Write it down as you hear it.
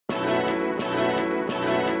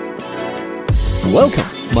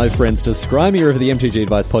Welcome, my friends, to Scry Mirror of the MTG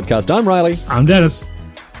Advice Podcast. I'm Riley. I'm Dennis.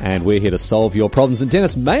 And we're here to solve your problems. And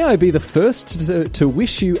Dennis, may I be the first to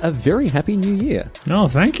wish you a very happy new year. Oh,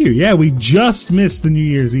 thank you. Yeah, we just missed the New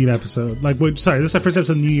Year's Eve episode. this is our first episode of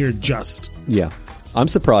the New Year just. Yeah. I'm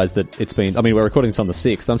surprised that it's been... I mean, we're recording this on the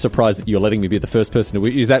 6th. I'm surprised that you're letting me be the first person to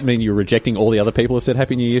wish. Does that mean you're rejecting all the other people who have said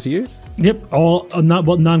Happy New Year to you? Yep, all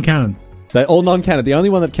non-canon. They're all non-canon. The only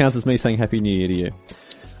one that counts is me saying Happy New Year to you.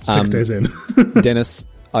 6 days in. Dennis,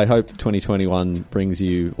 I hope 2021 brings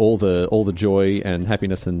you all the joy and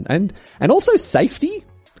happiness and also safety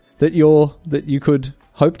that you could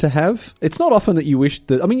hope to have. It's not often that you wish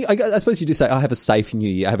that. I mean, I suppose you do say, "I have a safe new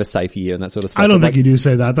year. I have a safe year," and that sort of stuff. I don't think you do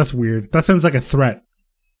say that. That's weird. That sounds like a threat.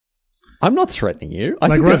 I'm not threatening you. I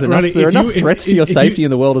think there are enough threats to your safety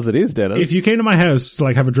in the world as it is, Dennis. If you came to my house to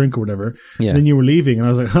have a drink or whatever, and then you were leaving, and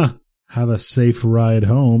I was like, have a safe ride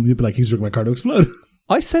home," you'd be like, "He's drinking my car to explode."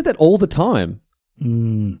 I say that all the time.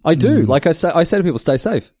 I do. Like I say to people, stay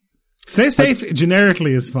safe. Stay safe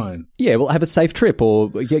generically is fine. Yeah, well, have a safe trip or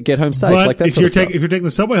get home safe. But like that if you're taking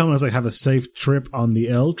the subway home, I was like, have a safe trip on the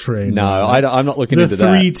L train. No, I'm not looking into that.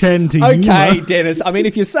 The 310 to Okay, Yuma. Dennis. I mean,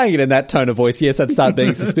 if you're saying it in that tone of voice, yes, I'd start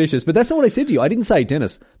being suspicious. But that's not what I said to you. I didn't say,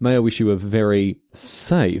 Dennis, may I wish you a very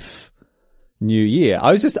safe new year.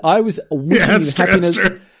 I was wishing you happiness,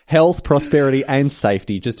 health, prosperity, and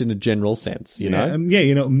safety, just in a general sense, you know?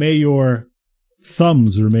 May your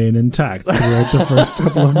thumbs remain intact throughout the first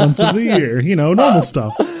couple of months of the year. Normal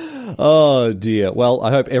stuff. Oh dear. Well, I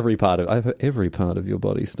hope every part of your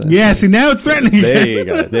body stays. Yeah, see, now it's threatening. There you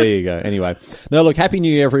go. Anyway. No, look, Happy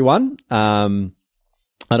New Year, everyone. I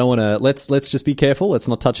don't want to, let's just be careful. Let's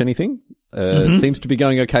not touch anything. It seems to be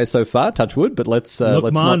going okay so far, touch wood, but let's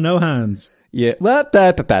no hands. Yeah. Well,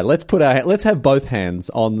 let's have both hands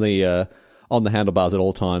on the handlebars at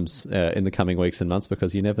all times in the coming weeks and months,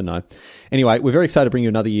 because you never know. Anyway, we're very excited to bring you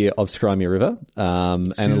another year of Scry Mirror River.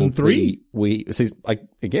 Season 3? I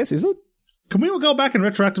guess, is it? Can we go back and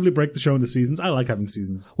retroactively break the show into seasons? I like having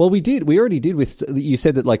seasons. Well, we did. We already did you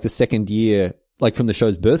said that the second year, from the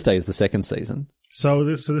show's birthday, is the second season. So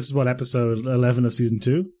this is what, episode 11 of season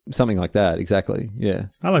 2? Something like that, exactly. Yeah.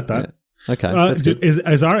 I like that. Yeah. Okay. That's good.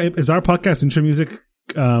 Is our podcast intro music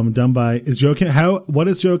done by what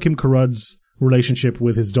is Joachim Karud's relationship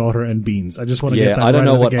with his daughter and Beans? I just want to get that. I don't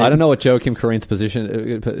know what Joachim Karud's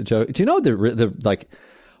position. Do you know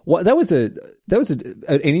that was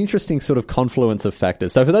an interesting sort of confluence of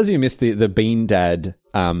factors. So for those of you who missed the Bean Dad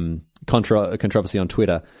controversy on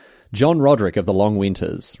Twitter, John Roderick of the Long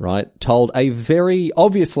Winters, right, told a very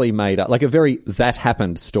obviously made up, a very that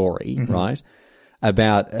happened story, right,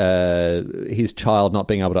 about his child not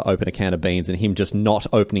being able to open a can of beans and him just not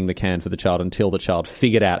opening the can for the child until the child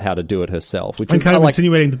figured out how to do it herself. Which was kind of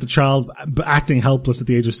insinuating that the child acting helpless at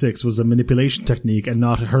the age of 6 was a manipulation technique and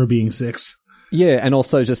not her being 6. Yeah, and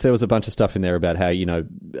also just there was a bunch of stuff in there about how,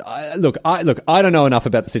 I don't know enough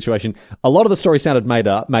about the situation. A lot of the story sounded made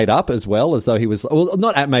up as well, as though he was, well,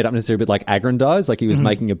 not made up necessarily, but aggrandized, he was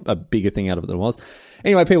making a bigger thing out of it than it was.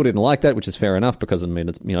 Anyway, people didn't like that, which is fair enough, because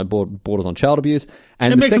it's borders on child abuse.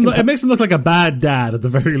 And it makes him look like a bad dad at the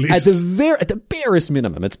very least. At the barest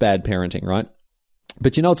minimum, it's bad parenting, right?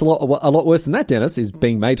 But it's a lot worse than that, Dennis, is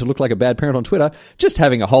being made to look like a bad parent on Twitter, just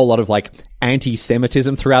having a whole lot of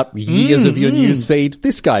anti-Semitism throughout years of your news feed.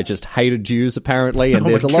 This guy just hated Jews apparently, and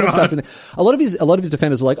there's a lot of stuff in there. A lot of his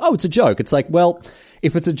defenders were like, "Oh, it's a joke." It's like, well,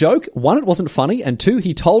 if it's a joke, one, it wasn't funny, and two,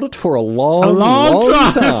 he told it for a long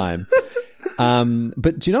time.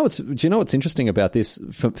 But do you know what's interesting about this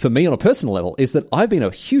for me on a personal level is that I've been a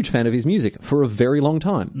huge fan of his music for a very long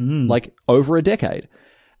time, over a decade.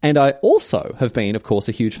 And I also have been, of course,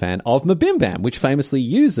 a huge fan of Mabimbam, which famously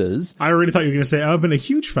uses... I really thought you were going to say, I've been a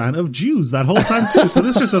huge fan of Jews that whole time too, so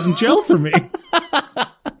this just doesn't gel for me.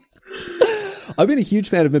 I've been a huge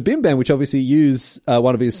fan of Mabimbam, which obviously use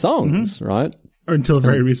one of his songs, right? Or until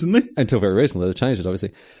very recently. Until very recently. They've changed it,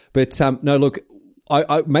 obviously. But no, look,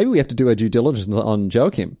 I maybe we have to do our due diligence on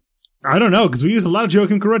Joachim. I don't know, because we use a lot of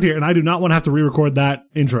Joachim Karud here, and I do not want to have to re-record that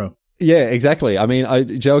intro. Yeah, exactly. I mean,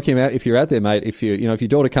 Joachim, if you're out there, mate, if your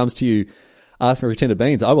daughter comes to you, ask for a tin of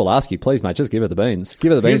beans, I will ask you, please, mate, just give her the beans.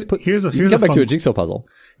 Give her the beans. Come back to a jigsaw puzzle.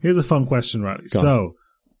 Here's a fun question, Riley. So,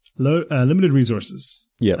 limited resources.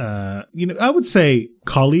 Yeah. I would say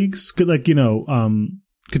colleagues,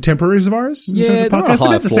 contemporaries of ours. In terms of podcasts. They're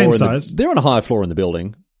about the same size. They're on a higher floor in the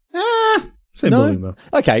building. Same building though.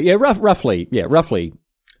 Okay, yeah, roughly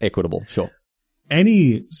equitable. Sure.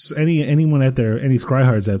 Anyone out there, any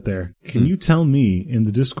Scryhards out there, can you tell me in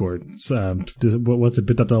the Discord, what's it,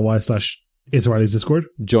 bit.ly/It's Riley's Discord?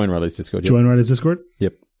 Join Riley's Discord. Yep. Join Riley's Discord?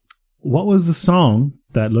 Yep. what was the song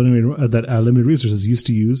that Limited Resources used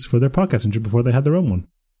to use for their podcast intro before they had their own one?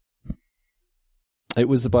 It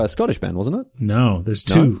was by a Scottish band, wasn't it? No, there's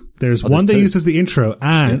two. There's one they used as the intro,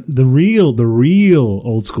 and the real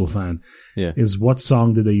old school fan is what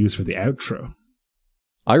song did they use for the outro?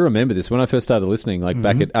 I remember this when I first started listening, like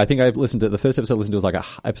back at, I think I listened to, the first episode I listened to was like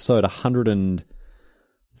episode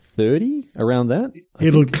 130, around that.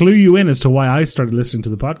 It'll clue you in as to why I started listening to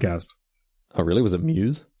the podcast. Oh, really? Was it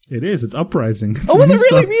Muse? It is. It's Uprising. It's was it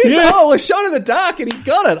really Muse? Yeah. Oh, a shot in the dark, and he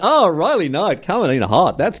got it. Oh, Riley Knight coming in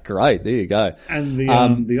hot. That's great. There you go. And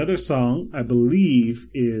the other song, I believe,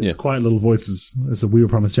 is Quiet Little Voices. It's a We Were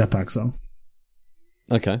Promised Jetpack song.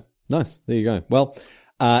 Okay. Nice. There you go. Well,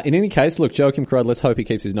 in any case, look, Joachim Karud, let's hope he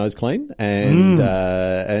keeps his nose clean, and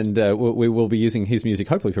we will be using his music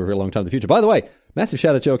hopefully for a very long time in the future. By the way, massive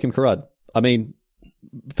shout out to Joachim Karud. I mean,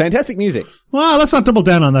 fantastic music. Well, let's not double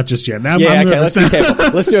down on that just yet. Okay, let's be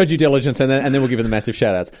careful. Let's do our due diligence, and then we'll give him the massive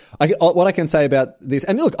shout outs. What I can say about this,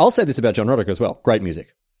 and look, I'll say this about John Roderick as well. Great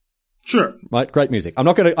music. Sure. Right, great music. I'm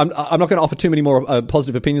not going to offer too many more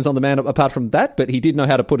positive opinions on the man apart from that, but he did know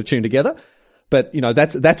how to put a tune together. But you know,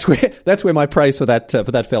 that's where my praise for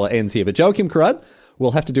that fella ends here. But Joachim Karud,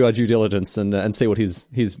 we'll have to do our due diligence and see what his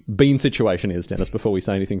bean situation is, Dennis, before we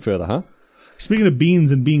say anything further, huh? Speaking of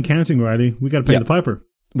beans and bean counting, Riley, we got to pay the piper.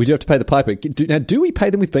 We do have to pay the piper. Now, do we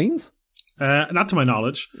pay them with beans? Not to my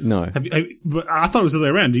knowledge. No. I thought it was the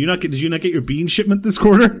other way around. Did you not get your bean shipment this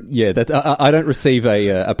quarter? Yeah, I don't receive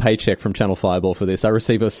a paycheck from Channel Fireball for this. I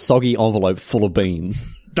receive a soggy envelope full of beans.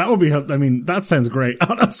 That would be. I mean, that sounds great.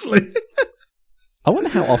 Honestly. I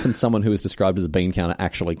wonder how often someone who is described as a bean counter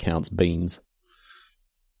actually counts beans.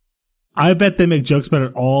 I bet they make jokes about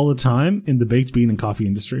it all the time in the baked bean and coffee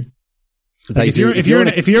industry. Like if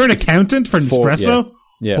you're an accountant for Nespresso,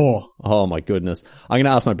 oh my goodness, I'm going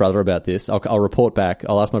to ask my brother about this. I'll report back.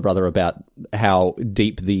 I'll ask my brother about how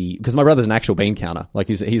deep because my brother's an actual bean counter. Like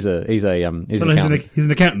he's an accountant. He's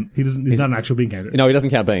an accountant. He's not an actual bean counter. No, he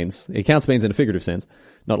doesn't count beans. He counts beans in a figurative sense,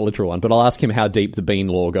 not a literal one. But I'll ask him how deep the bean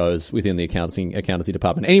law goes within the accountancy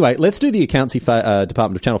department. Anyway, let's do the accountancy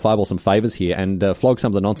department of Channel Fireball some favors here and flog some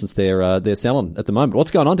of the nonsense they're selling at the moment. What's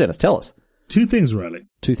going on, Dennis? Tell us. Two things, Riley.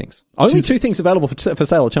 Two things. Only two things available for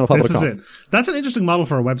sale at channel5.com. This is it. That's an interesting model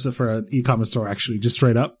for a website, for an e-commerce store, actually. Just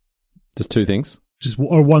straight up. Just two things?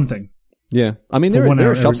 Or one thing. Yeah. I mean,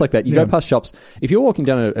 there are shops like that. You go past shops. If you're walking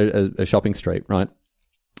down a shopping street, right,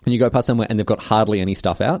 and you go past somewhere and they've got hardly any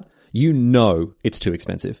stuff out, you know it's too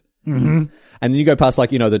expensive. Mm-hmm. And then you go past,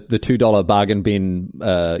 like, you know, the $2 bargain bin,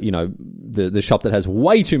 you know, the shop that has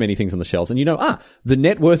way too many things on the shelves. And you know, the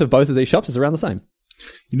net worth of both of these shops is around the same.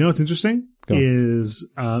 You know what's interesting is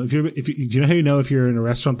if you know how you know if you're in a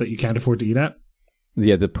restaurant that you can't afford to eat at?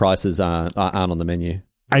 Yeah, the prices aren't on the menu.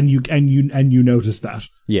 And you notice that.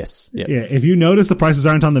 Yes. Yeah. Yeah. If you notice the prices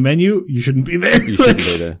aren't on the menu, you shouldn't be there. You shouldn't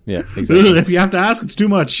be there. Yeah, exactly. If you have to ask, it's too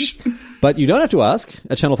much. But you don't have to ask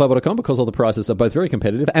at channel5.com because all the prices are both very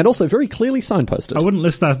competitive and also very clearly signposted. I wouldn't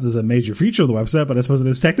list that as a major feature of the website, but I suppose it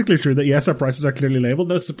is technically true that yes, our prices are clearly labeled.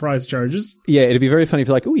 No surprise charges. Yeah, it'd be very funny if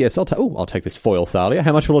you're like, oh yes, I'll take this foil thalia.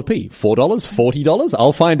 How much will it be? $4? $40?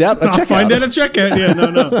 I'll find out at checkout. I'll find out at checkout. Yeah,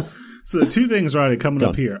 no. So the two things, Riley, coming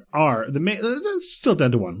up here are the main. It's still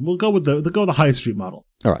down to one. We'll go with the high street model.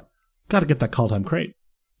 All right. Got to get that call time crate.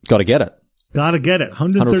 Got to get it. Got to get it.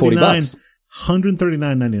 $139.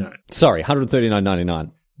 $139.99. Sorry,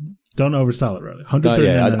 $139.99. Don't oversell it, really.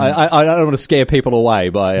 $139.99. I don't want to scare people away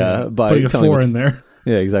by putting a 4 in there.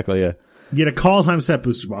 Yeah, exactly. Yeah. You get a call time set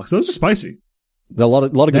booster box. Those are spicy. There's a lot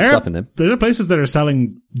of good stuff in them. There are places that are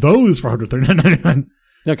selling those for $139.99.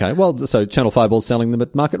 Okay, well, so Channel Fireball's selling them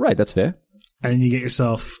at market rate. That's fair. And you get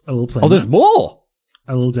yourself a little plane. Oh, there's more.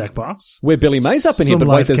 A little deck box. Where Billy May's up in here, but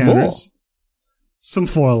wait, there's more. Some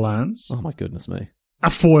foil lands. Oh my goodness me.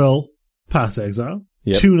 A foil Path to Exile.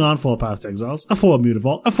 Yep. 2 non-foil Path to Exiles. A foil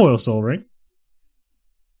Mutavault. A foil Soul Ring.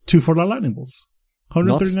 2 $4 Lightning Bolts.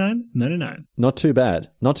 $139.99. Not too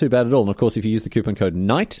bad. Not too bad at all. And of course, if you use the coupon code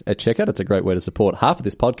NIGHT at checkout, it's a great way to support half of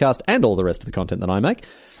this podcast and all the rest of the content that I make.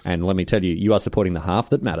 And let me tell you, you are supporting the half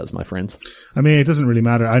that matters, my friends. I mean, it doesn't really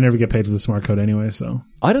matter. I never get paid for the smart code anyway, so.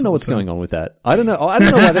 I don't know what's going on with that. I don't know why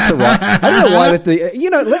that's a right. I don't know why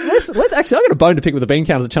that let's actually, I've got a bone to pick with the bean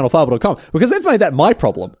counters at channel5.com because they've made that my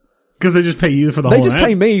problem. Because they just pay you for the whole They just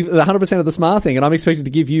pay me 100% of the smart thing, and I'm expected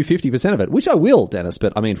to give you 50% of it, which I will, Dennis,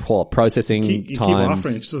 but I mean, processing times. Keep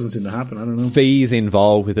offering, it just doesn't seem to happen. I don't know. Fees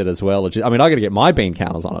involved with it as well. I mean, I got to get my bean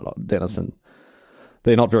counters on it, Dennis, and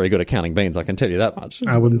They're not very good at counting beans, I can tell you that much.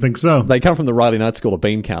 I wouldn't think so. They come from the Riley Knight School of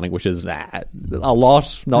Bean Counting, which is a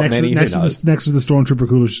lot, not many. Next to the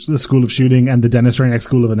Stormtrooper School of Shooting and the Dennis Raynack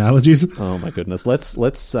School of Analogies. Oh my goodness. Let's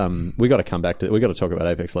we got to come back to, we got to talk about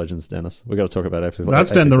Apex Legends, Dennis. We got to talk about Apex Legends.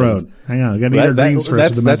 That's down the road. Hang on, get me greens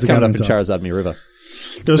first. That's coming up in Charizard River.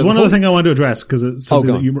 There's one other thing I wanted to address, because it's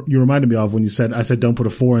something that you reminded me of when you said, I said don't put a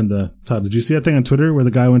 4 in the title. Did you see that thing on Twitter where the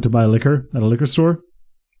guy went to buy liquor at a liquor store?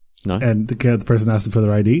 No. And the person asked them for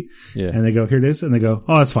their ID. Yeah. And they go, here it is. And they go,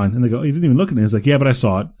 oh, that's fine. And they go, oh, you didn't even look at it. He's like, yeah, but I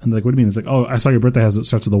saw it. And they're like, what do you mean? It's like, oh, I saw your birthday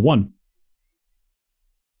starts with a 1.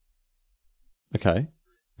 Okay.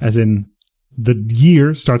 As in, the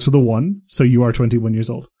year starts with a 1, so you are 21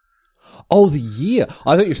 years old. Oh, the year.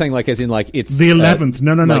 I thought you were saying like as in like it's... The 11th.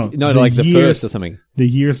 No. Like the first or something. The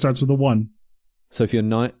year starts with a 1. So if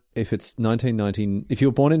it's 1919... If you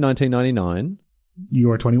were born in 1999...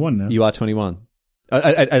 You are 21 now. You are 21.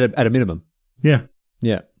 At a minimum. Yeah.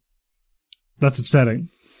 Yeah. That's upsetting.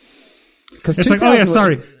 Because it's like, oh yeah,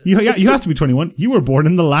 sorry. You have to be 21. You were born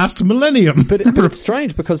in the last millennium. But it's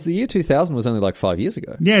strange because the year 2000 was only like 5 years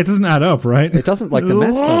ago. Yeah, it doesn't add up, right? It doesn't, like the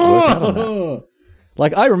maths don't work out on that.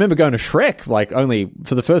 Like, I remember going to Shrek, like, only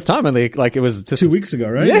for the first time, only, like, it was just 2 weeks ago,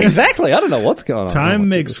 right? Yeah, exactly. I don't know what's going on. Time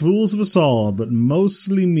makes fools of us all, but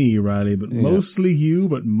mostly me, Riley. But mostly you,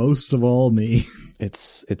 but most of all me.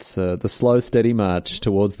 It's the slow, steady march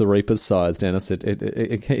towards the Reaper's sides, Dennis.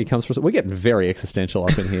 It comes from. We're getting very existential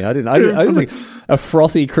up in here. I was like a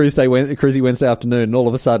frothy cruisy Wednesday afternoon, and all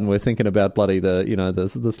of a sudden we're thinking about bloody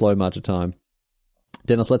the slow march of time.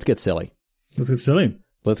 Dennis, let's get silly.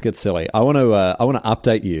 Let's get silly. I want to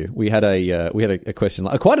update you. We had a question,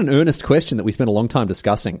 quite an earnest question that we spent a long time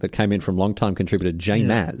discussing that came in from long-time contributor J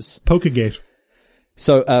Maz. Pokegate.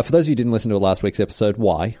 So, for those of you who didn't listen to last week's episode,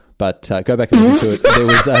 why? But go back and listen to it.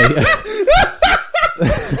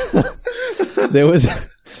 There was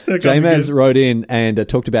J Maz wrote in and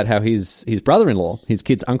talked about how his brother-in-law, his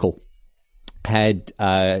kid's uncle, had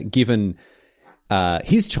given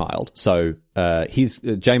his child, so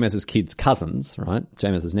J Maz's kid's cousins, right?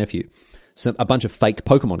 J Maz's nephew, a bunch of fake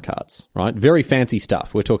Pokemon cards, right? Very fancy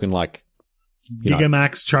stuff. We're talking like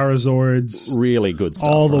Gigamax, Charizards, really good stuff,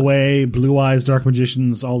 all the way, Blue Eyes, Dark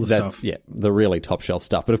Magicians, all the stuff. Yeah, the really top shelf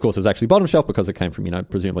stuff. But of course, it was actually bottom shelf because it came from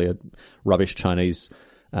presumably a rubbish Chinese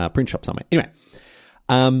print shop somewhere. Anyway,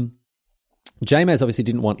 J Maz obviously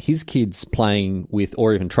didn't want his kids playing with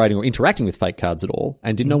or even trading or interacting with fake cards at all,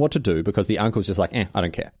 and didn't know what to do because the uncle was just like, I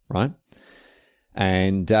don't care, right?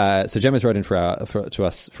 And so J Maz wrote in to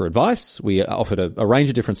us for advice. We offered a range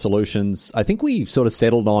of different solutions. I think we sort of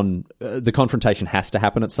settled on the confrontation has to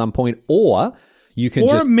happen at some point, or you can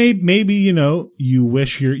maybe you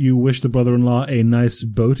wish the brother-in-law a nice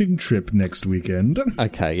boating trip next weekend.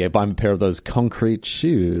 Okay, yeah, buy him a pair of those concrete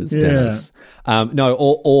shoes, Dennis. No,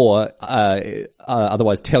 or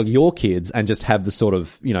otherwise tell your kids and just have the sort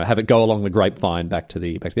of have it go along the grapevine back to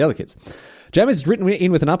the other kids. J Maz has written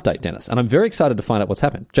in with an update, Dennis, and I'm very excited to find out what's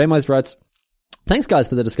happened. J Maz writes, thanks guys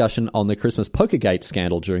for the discussion on the Christmas Pokergate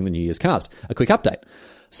scandal during the New Year's cast. A quick update.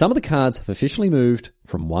 Some of the cards have officially moved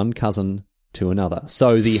from one cousin to another.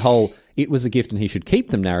 So the whole it was a gift and he should keep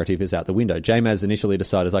them narrative is out the window. J Maz initially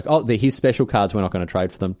decided they're his special cards, we're not going to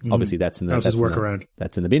trade for them. Obviously that's in the workaround.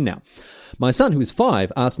 That's in the bin now. My son, who is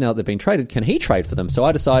 5, asked now that they've been traded, can he trade for them? So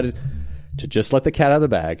I decided to just let the cat out of the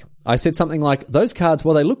bag. I said something like, those cards,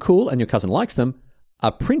 while they look cool and your cousin likes them, are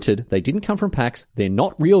printed, they didn't come from packs, they're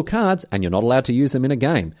not real cards, and you're not allowed to use them in a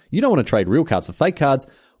game. You don't want to trade real cards for fake cards.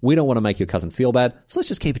 We don't want to make your cousin feel bad, so let's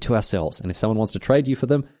just keep it to ourselves. And if someone wants to trade you for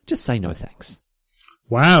them, just say no thanks.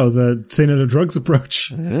 Wow, the say no to drugs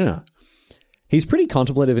approach. Yeah. He's pretty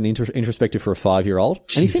contemplative and introspective for a 5-year-old,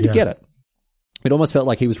 and he seemed to get it. It almost felt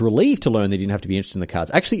like he was relieved to learn that he didn't have to be interested in the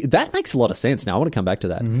cards. Actually, that makes a lot of sense. Now, I want to come back to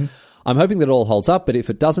that. Mm-hmm. I'm hoping that it all holds up, but if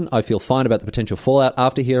it doesn't, I feel fine about the potential fallout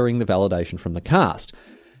after hearing the validation from the cast.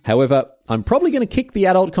 However, I'm probably going to kick the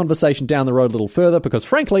adult conversation down the road a little further because,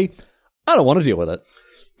 frankly, I don't want to deal with it.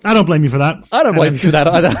 I don't blame you for that. I don't blame you for that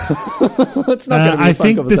either. It's not going to be a fun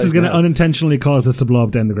think this is going to unintentionally cause us to blow up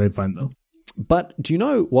down the grapevine, though. But do you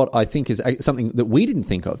know what I think is something that we didn't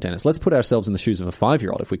think of, Dennis? Let's put ourselves in the shoes of a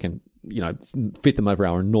 5-year-old if we can, fit them over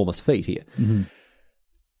our enormous feet here. Mm-hmm.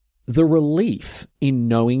 The relief in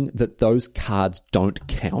knowing that those cards don't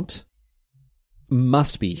count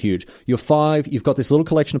must be huge. You're 5, you've got this little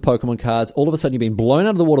collection of Pokemon cards. All of a sudden, you've been blown out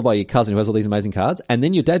of the water by your cousin who has all these amazing cards, and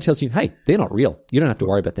then your dad tells you, hey, they're not real. You don't have to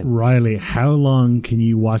worry about them. Riley, how long can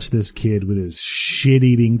you watch this kid with his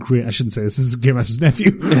shit-eating I shouldn't say this is J Maz's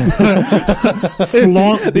nephew.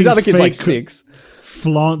 These other kids like 6.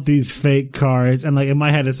 flaunt these fake cards, and like in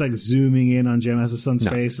my head, it's like zooming in on JMS's son's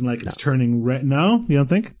face, and like it's turning red. No, you don't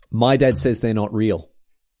think? My dad says they're not real.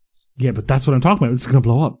 Yeah, but that's what I'm talking about. It's going to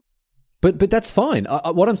blow up. But that's fine.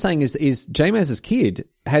 What I'm saying is JMaz's kid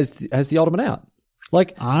has the ultimate out.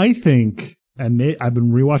 Like, I think, and I've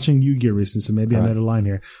been rewatching Yu-Gi-Oh! Recently, so maybe I made a line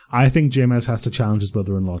here. I think JMaz has to challenge his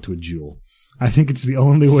brother-in-law to a duel. I think it's the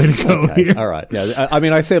only way to go here. All right. Yeah. I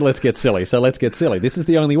mean, I said let's get silly, so let's get silly. This is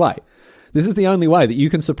the only way. This is the only way that you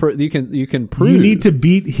can prove. You need to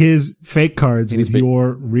beat his fake cards with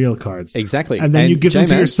your real cards. Exactly. And then you give them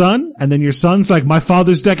to your son, and then your son's like, my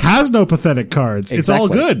father's deck has no pathetic cards. Exactly. It's all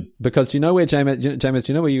good. Because do you know where, James, do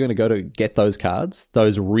you know where you're going to go to get those cards?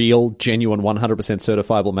 Those real, genuine, 100%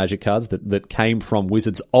 certifiable Magic cards that came from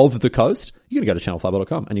Wizards of the Coast? You're going to go to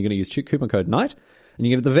channelfireball.com and you're going to use coupon code NIGHT. And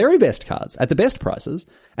you get the very best cards at the best prices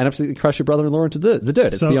and absolutely crush your brother-in-law into the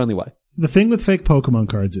dirt. It's the only way. The thing with fake Pokemon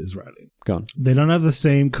cards is, Riley, go on. They don't have the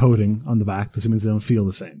same coating on the back. This means they don't feel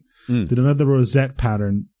the same. They don't have the rosette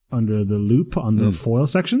pattern under the loop on the foil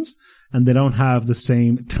sections, and they don't have the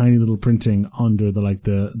same tiny little printing under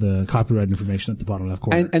the copyright information at the bottom left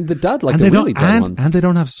corner. And the dud, like the really dud ones. And they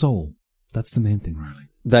don't have soul. That's the main thing, Riley.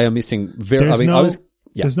 They are missing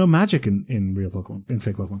There's no magic in real Pokemon, in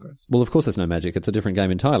fake Pokemon cards. Well, of course there's no magic. It's a different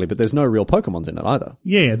game entirely, but there's no real Pokemons in it either.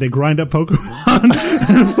 Yeah, they grind up Pokemon.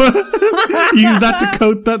 Use that to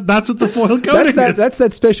coat that. That's what the foil coating is. That's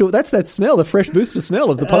that special, that's that smell, the fresh booster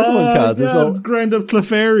smell of the Pokemon cards. Yeah, it's grind up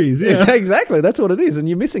Clefairies. Yeah. Exactly. That's what it is. And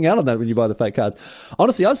you're missing out on that when you buy the fake cards.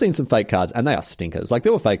 Honestly, I've seen some fake cards and they are stinkers. Like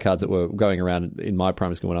there were fake cards that were going around in my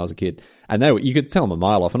primary school when I was a kid. And you could tell them a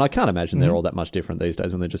mile off. And I can't imagine they're all that much different these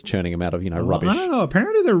days when they're just churning them out of, rubbish. I don't know.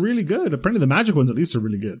 Apparently they're really good. Apparently the magic ones at least are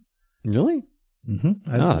really good. Really?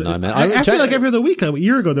 Mm-hmm. I don't know, man. I feel like every other week, a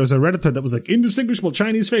year ago, there was a Reddit thread that was like, indistinguishable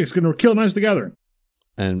Chinese fakes going to kill Magic the Gathering.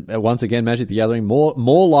 And once again, Magic the Gathering,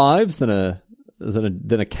 more lives than a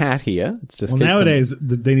cat here. It's just nowadays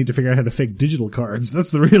they need to figure out how to fake digital cards. That's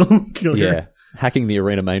the real kill here. Yeah, hacking the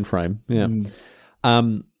arena mainframe. Yeah.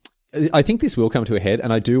 I think this will come to a head,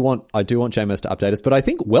 and I do want JMaz to update us. But I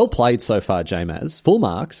think well played so far, JMaz. Full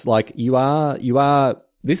marks. Like you are.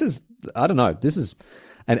 This is, I don't know. This is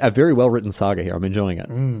a very well written saga here. I'm enjoying it.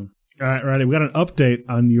 All right, Riley, we got an update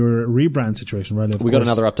on your rebrand situation, Riley. We got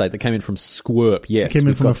another update that came in from Squirp. Yes, it came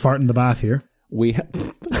in from a fart in the bath here.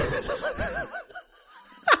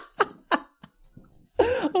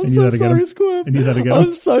 I'm so sorry, Squirp. I knew that again.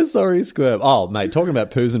 I'm so sorry, Squirp. Oh, mate, talking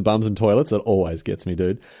about poos and bums and toilets, it always gets me,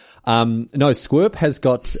 dude. No, Squirp has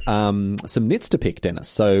got some nits to pick, Dennis.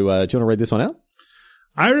 So do you want to read this one out?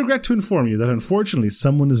 I regret to inform you that unfortunately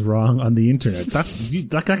someone is wrong on the internet.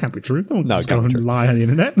 That can't be true. No, it can't lie on the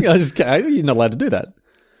internet. You're not allowed to do that.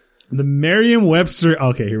 The Merriam-Webster,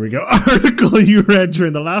 okay, here we go, article you read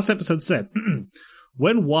during the last episode said,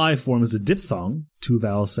 when Y forms a diphthong, two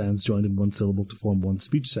vowel sounds joined in one syllable to form one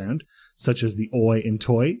speech sound, such as the oi in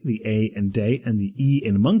toy, the a in day, and the e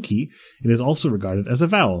in monkey, it is also regarded as a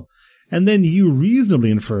vowel. And then you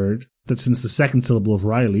reasonably inferred that since the second syllable of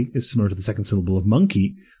Riley is similar to the second syllable of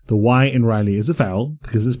monkey, the Y in Riley is a vowel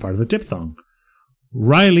because it is part of a diphthong.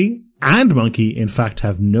 Riley and monkey, in fact,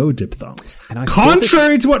 have no diphthongs.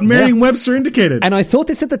 Contrary to what Merriam-Webster indicated. And I thought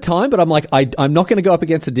this at the time, but I'm like, I'm not going to go up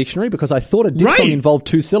against a dictionary because I thought a diphthong involved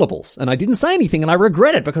two syllables. And I didn't say anything, and I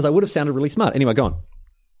regret it because I would have sounded really smart. Anyway, go on.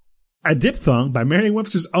 A diphthong, by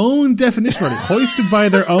Merriam-Webster's own definition, hoisted by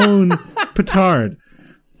their own petard.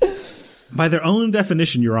 By their own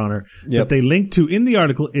definition, Your Honor, that they link to in the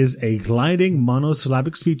article is a gliding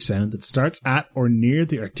monosyllabic speech sound that starts at or near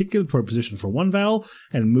the articulatory position for one vowel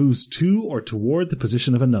and moves to or toward the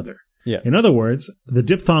position of another. Yeah. In other words, the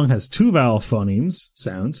diphthong has two vowel phonemes,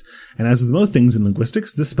 sounds, and as with most things in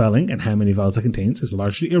linguistics, the spelling and how many vowels it contains is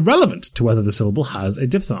largely irrelevant to whether the syllable has a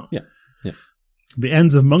diphthong. Yeah. Yeah. The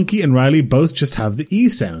ends of monkey and Riley both just have the E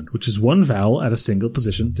sound, which is one vowel at a single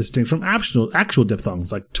position, distinct from actual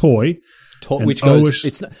diphthongs like toy, which goes.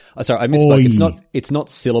 It's not, sorry, I misspoke. It's not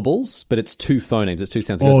syllables, but it's two phonemes. It's two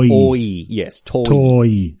sounds. It goes oi. Yes, toy.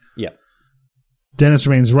 Toy. Yeah. Dennis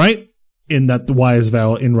remains right in that the Y is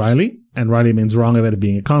vowel in Riley, and Riley means wrong about it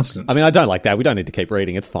being a consonant. I mean, I don't like that. We don't need to keep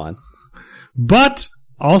reading. It's fine. But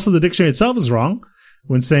also, the dictionary itself is wrong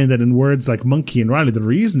when saying that in words like monkey and Riley, the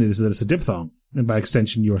reason is that it's a diphthong. And by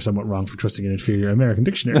extension, you are somewhat wrong for trusting an inferior American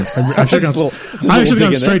dictionary. I should have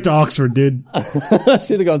gone straight to Oxford, dude. I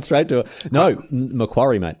should have gone straight to it. No,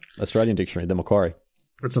 Macquarie, mate. Australian dictionary, the Macquarie.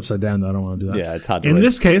 It's upside down, though. I don't want to do that. Yeah, it's hard to read. In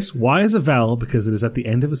this case, Y is a vowel because it is at the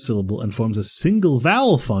end of a syllable and forms a single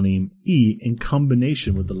vowel phoneme, E, in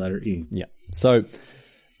combination with the letter E. Yeah. So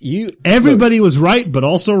everybody was right, but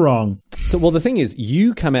also wrong. So, well, the thing is,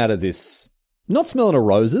 you come out of this Not smelling of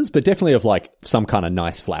roses, but definitely of like some kind of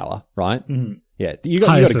nice flower, right? Mm-hmm. Yeah, you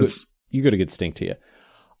got a good stink to you.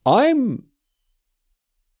 I'm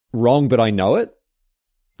wrong, but I know it.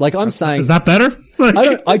 Like I'm saying, is that better?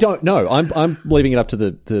 I don't know. I'm leaving it up to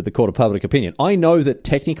the court of public opinion. I know that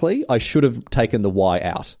technically I should have taken the Y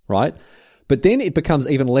out, right? But then it becomes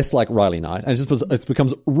even less like Riley Knight, and it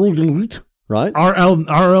becomes right?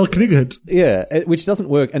 RL Knigget. Yeah, which doesn't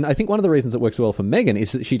work. And I think one of the reasons it works well for Megan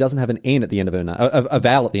is that she doesn't have an N at the end of her name, a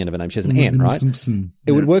vowel at the end of her name. She has an N, right? Simpson.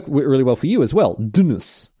 It would work really well for you as well.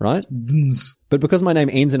 Dunness, right? Duns. But because my name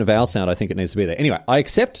ends in a vowel sound, I think it needs to be there. Anyway, I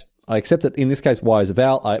accept that in this case Y is a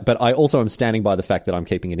vowel, but I also am standing by the fact that I'm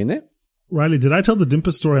keeping it in there. Riley, did I tell the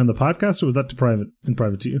Dimpus story on the podcast, or was that in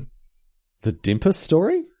private to you? The Dimpus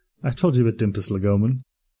story? I told you about Dimpus Legoman.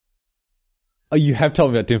 Oh, you have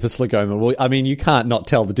told me about Dimpus Legoman. Well, I mean, you can't not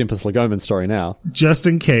tell the Dimpus Legoman story now. Just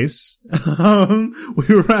in case.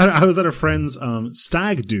 I was at a friend's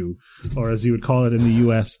stag do, or as you would call it in the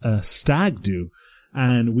US, a stag do.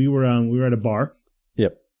 And we were at a bar.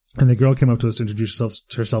 Yep. And the girl came up to us to introduce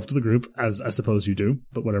herself to the group, as I suppose you do,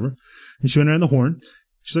 but whatever. And she went around the horn.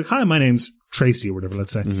 She's like, "Hi, my name's Tracy," or whatever,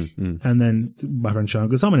 let's say. Mm-hmm. And then my friend Sean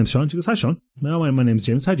goes, "Oh, my name's Sean." She goes, "Hi, Sean." "No, my name's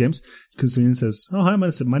James." "Hi, James." She comes to me and says, "Oh, hi,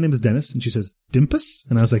 my name is Dennis." And she says, "Dimpus?"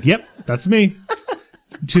 And I was like, "Yep, that's me."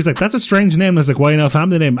 She was like, "That's a strange name." And I was like, "Why, a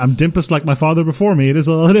family name? I'm Dimpus like my father before me. It is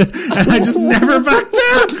all it is." And I just never backed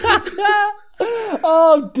down.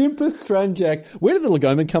 Oh, Dimpus Stranjak. Where did the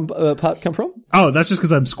Legoman part come from? Oh, that's just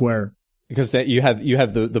because I'm square. Because you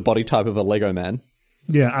have the body type of a Lego man.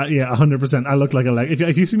 Yeah, 100%. I look like a Lego.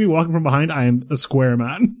 If you see me walking from behind, I am a square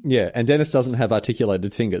man. Yeah, and Dennis doesn't have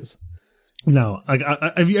articulated fingers. No,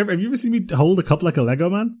 have you ever seen me hold a cup like a Lego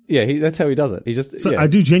man? Yeah, that's how he does it. He just I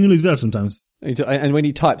do genuinely do that sometimes. And when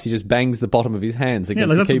he types, he just bangs the bottom of his hands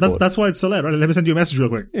against the keyboard. That's why it's so loud, right? Let me send you a message real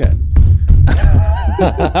quick. Yeah.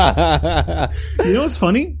 You know what's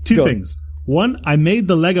funny? Two things. One, I made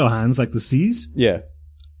the Lego hands like the C's. Yeah.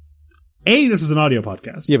 A, this is an audio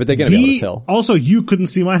podcast. Yeah, but they're going to be able to tell. Also, you couldn't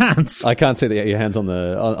see my hands. I can't see your hands on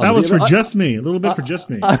the... That was for just me. A little bit for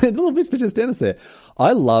just me. A little bit for just Dennis there.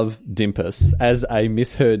 I love Dimpus as a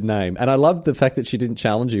misheard name. And I love the fact that she didn't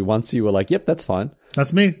challenge you once you were like, "Yep, that's fine."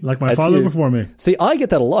 That's me. Like my father before me. See, I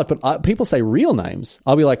get that a lot, but people say real names.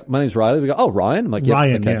 I'll be like, "My name's Riley." We go, "Oh, Ryan." I'm like, "Yep,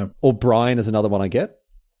 Ryan, okay." yeah. Or Brian is another one I get.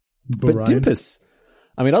 But Ryan. Dimpus...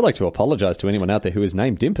 I mean, I'd like to apologize to anyone out there who is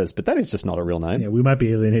named Dimpus, but that is just not a real name. Yeah, we might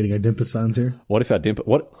be alienating our Dimpus fans here. What if our Dimpus?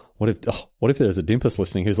 What if there's a Dimpus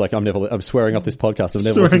listening who's like, I'm swearing off this podcast. I'm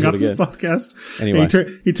never listening to it again. Swearing off this podcast. Anyway,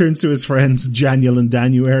 he turns to his friends January and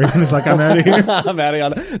January and is like, "I'm out of here." I'm out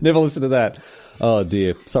of here. Never listen to that. Oh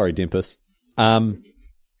dear. Sorry, Dimpus.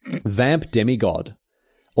 Vamp Demigod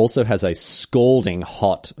also has a scalding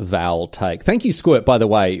hot vowel take. Thank you, Squirt, by the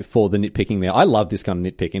way, for the nitpicking there. I love this kind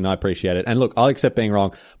of nitpicking. I appreciate it. And look, I'll accept being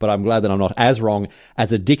wrong, but I'm glad that I'm not as wrong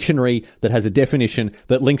as a dictionary that has a definition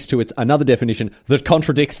that links to its another definition that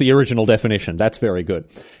contradicts the original definition. That's very good.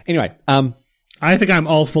 Anyway, I think I'm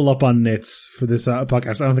all full up on nits for this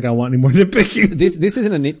podcast. I don't think I want any more nitpicking. This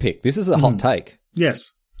isn't a nitpick. This is a hot take. Yes.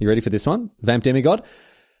 You ready for this one? Vamp Demigod.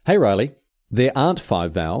 "Hey, Riley, there aren't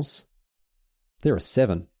 5 vowels. There are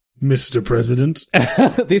 7. Mr. President."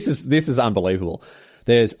 This is unbelievable.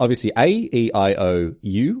 There's obviously A, E, I, O,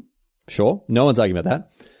 U. Sure. No one's arguing about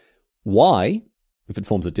that. Y, if it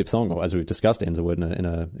forms a diphthong, or as we've discussed, ends a word in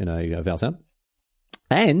a vowel sound.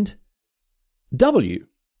 And W.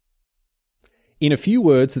 In a few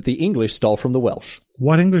words that the English stole from the Welsh.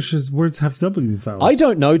 What English words have W vowels? I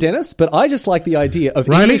don't know, Dennis, but I just like the idea of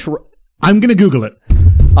Riley, English... I'm going to Google it.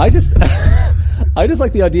 I just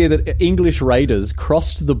like the idea that English raiders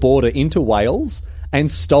crossed the border into Wales and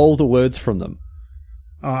stole the words from them.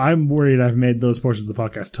 I'm worried I've made those portions of the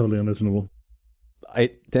podcast totally unlistenable.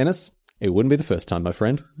 Dennis, it wouldn't be the first time, my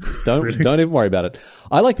friend. Don't even worry about it.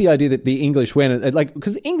 I like the idea that the English went,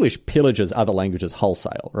 because English pillages other languages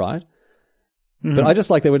wholesale, right? Mm-hmm. But I just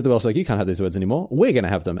like they went to the Welsh like, "You can't have these words anymore. We're going to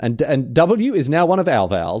have them." And W is now one of our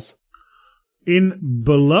vowels. In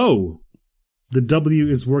below, the W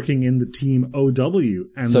is working in the team OW.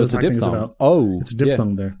 And so it's a diphthong. Oh. It's a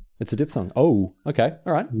diphthong there. It's a diphthong. Oh, okay.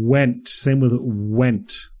 All right. Went. Same with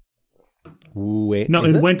went. Wait, no,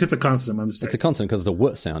 in went it's a consonant. My mistake. It's a consonant because of the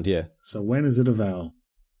w sound, yeah. So when is it a vowel?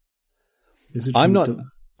 Is it?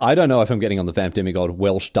 I don't know if I'm getting on the Vamp Demigod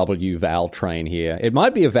Welsh W vowel train here. It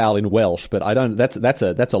might be a vowel in Welsh, but I don't. That's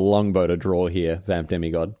a longbow to draw here, Vamp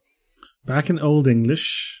Demigod. Back in Old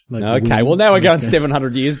English. Okay, well now we're going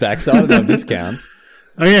 700 years back, so I don't know if this counts.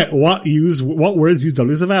 Oh yeah, what words use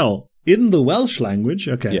W as a vowel? In the Welsh language,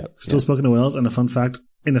 okay, yeah, still spoken in Wales, and a fun fact,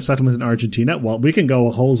 in a settlement in Argentina. Well, we can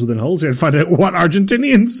go holes within holes here and find out what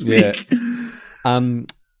Argentinians speak. Yeah.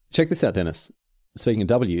 Check this out, Dennis. Speaking of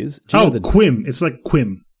W's. Do you know Quim. It's like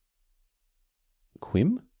Quim.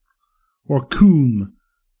 Quim? Or Coom.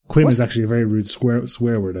 Quim is actually a very rude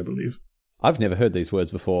swear word, I believe. I've never heard these words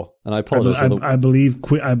before, and I apologize. I believe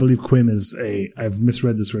Quim is I've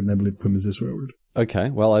misread this word, and I believe Quim is a swear word. Okay,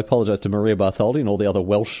 well, I apologize to Maria Bartholdi and all the other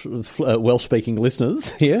Welsh-speaking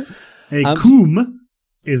listeners here. A coombe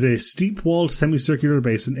is a steep-walled semicircular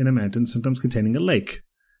basin in a mountain, sometimes containing a lake.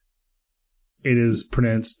 It is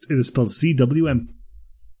spelled CWM.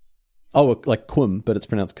 Oh, like Quim, but it's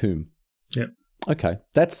pronounced coom. Yeah. Okay,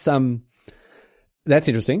 that's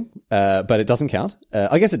interesting, but it doesn't count.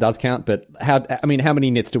 I guess it does count, but how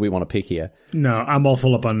many nits do we want to pick here? No, I'm all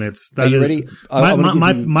full up on nits. Are you ready?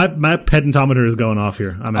 My pedantometer is going off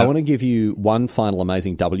here. I want to give you one final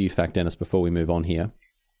amazing W fact, Dennis, before we move on here.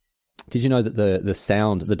 Did you know that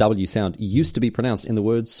the W sound used to be pronounced in the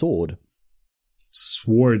word sword?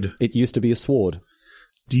 Sword. It used to be a sword.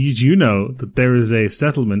 Did you know that there is a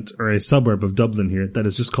settlement or a suburb of Dublin here that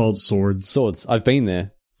is just called Swords? Swords. I've been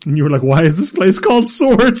there. And you were like, why is this place called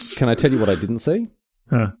Swords? Can I tell you what I didn't see?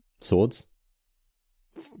 Huh. Swords.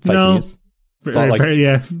 Fake news.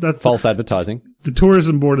 False advertising. The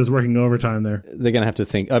tourism board is working overtime there. They're going to have to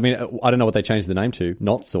think. I mean, I don't know what they changed the name to.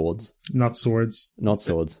 Not Swords. Not Swords. Not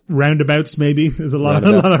Swords. Roundabouts, maybe. There's a lot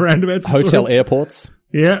of roundabouts. Hotel airports.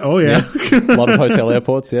 Yeah. Oh, yeah. A lot of hotel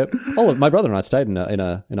airports. Yep. Oh, my brother and I stayed in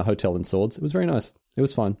a hotel in Swords. It was very nice. It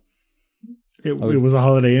was fine. It was a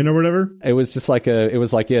Holiday Inn or whatever. It was just like it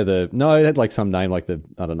had like some name like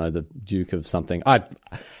the Duke of something.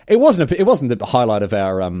 It wasn't the highlight of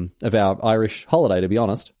our Irish holiday, to be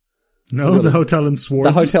honest. No, really. The hotel in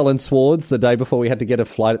Swords. The hotel in Swords the day before we had to get a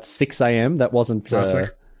flight at 6 a.m. That wasn't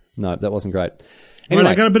no, that wasn't great. Anyway,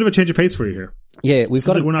 I got a bit of a change of pace for you here. Yeah, we've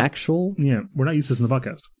got an actual. Yeah, we're not used to this in the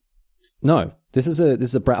podcast. No, this is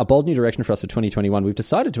a bold new direction for us for 2021. We've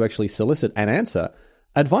decided to actually solicit and answer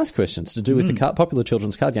advice questions to do with the popular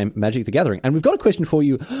children's card game Magic the Gathering. And we've got a question for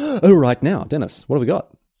you right now. Dennis, what have we got?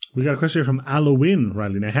 We got a question here from Allowin,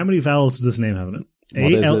 Riley. Now, how many vowels does this name have in it?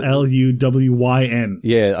 Allluwyn.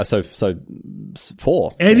 Yeah, so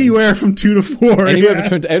 4. Anywhere from 2 to 4. Anywhere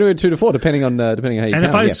between 2 to 4, depending on how you count. And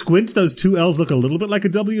if I squint, those 2 L's look a little bit like a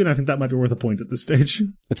W, and I think that might be worth a point at this stage.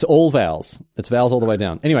 It's all vowels. It's vowels all the way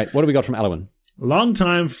down. Anyway, what have we got from Allowin? Long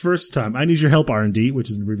time, first time. I need your help, R&D, which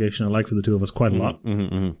is an abbreviation I like for the two of us quite a lot.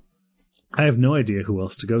 I have no idea who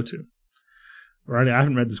else to go to. Riley, I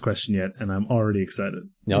haven't read this question yet, and I'm already excited.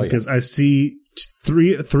 Because I see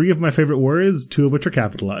three of my favorite words, 2 of which are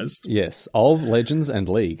capitalized. Yes, of Legends and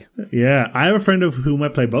League. Yeah, I have a friend of whom I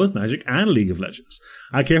play both Magic and League of Legends.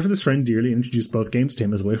 I care for this friend dearly and introduce both games to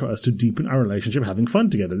him as a way for us to deepen our relationship, having fun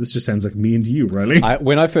together. This just sounds like me and you, Riley.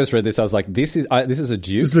 When I first read this, I was like, this is a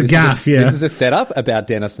juke. This is a gaff, yeah. This is a setup about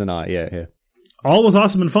Dennis and I, yeah. All was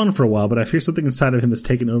awesome and fun for a while, but I fear something inside of him has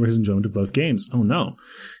taken over his enjoyment of both games. Oh no.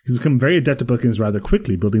 He's become very adept at both games rather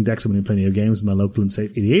quickly, building decks and winning plenty of games in my local and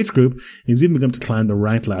safe EDH group. And he's even begun to climb the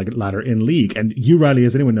ranked ladder in League. And you, Riley,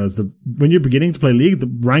 as anyone knows, when you're beginning to play League,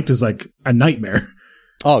 the ranked is like a nightmare.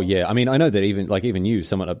 Oh yeah, I mean, I know that even you,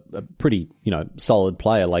 someone a pretty solid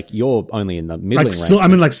player, like you're only in the middling rank.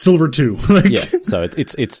 I'm in like Silver 2. Yeah, so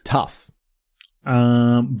it's tough.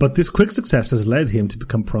 But this quick success has led him to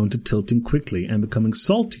become prone to tilting quickly and becoming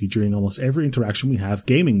salty during almost every interaction we have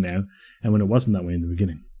gaming now, and when it wasn't that way in the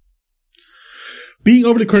beginning. Being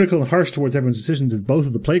overly critical and harsh towards everyone's decisions in both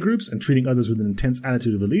of the playgroups and treating others with an intense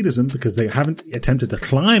attitude of elitism because they haven't attempted to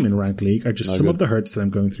climb in ranked League are just some of the hurts that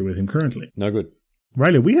I'm going through with him currently. No good.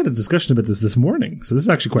 Riley, we had a discussion about this morning, so this is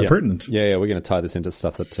actually quite pertinent. Yeah, we're going to tie this into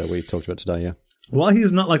stuff that we talked about today, yeah. While he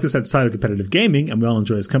is not like this outside of competitive gaming, and we all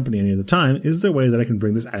enjoy his company any other time, is there a way that I can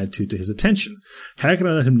bring this attitude to his attention? How can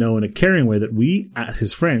I let him know in a caring way that we, as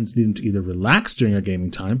his friends, need him to either relax during our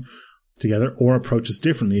gaming time together or approach us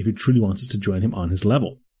differently if he truly wants us to join him on his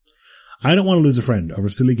level? I don't want to lose a friend over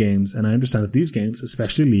silly games, and I understand that these games,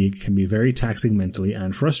 especially League, can be very taxing mentally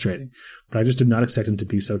and frustrating, but I just did not expect him to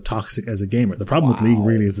be so toxic as a gamer. The problem with League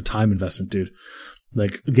really is the time investment, dude.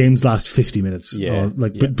 Like, games last 50 minutes. Yeah. Or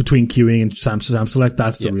between queuing and Sam Select,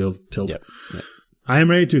 that's the real tilt. Yep. I am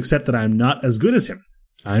ready to accept that I am not as good as him.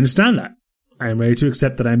 I understand that. I am ready to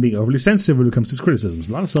accept that I'm being overly sensitive when it comes to his criticisms.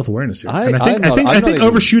 A lot of self-awareness here. I think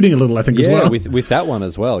overshooting a little, as well. Yeah, with that one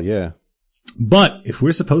as well, yeah. But if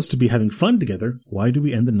we're supposed to be having fun together, why do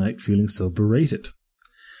we end the night feeling so berated?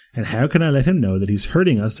 And how can I let him know that he's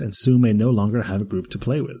hurting us and soon may no longer have a group to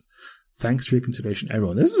play with? Thanks for your consideration,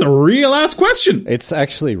 everyone. This is a real ass question. It's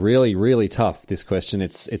actually really, really tough, this question.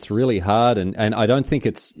 It's really hard, and I don't think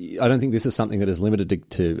this is something that is limited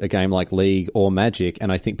to a game like League or Magic.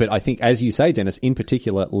 And I think, as you say, Dennis, in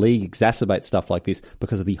particular, League exacerbates stuff like this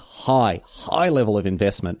because of the high level of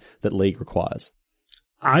investment that League requires.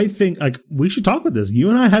 I think we should talk about this.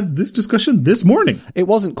 You and I had this discussion this morning. It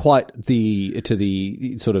wasn't quite it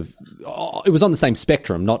was on the same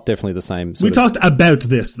spectrum, not definitely the same. We talked about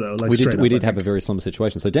this though. We did have a very similar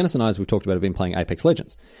situation. So Dennis and I, as we've talked about, have been playing Apex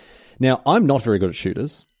Legends. Now, I'm not very good at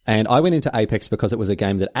shooters, and I went into Apex because it was a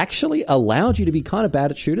game that actually allowed you to be kind of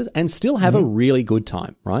bad at shooters and still have a really good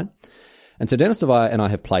time, right? And so Dennis and I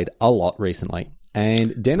have played a lot recently.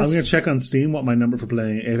 And Dennis, I'm going to check on Steam what my number for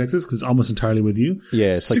playing Apex is, because it's almost entirely with you.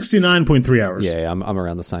 Yeah, it's 69.3 hours. Yeah, I'm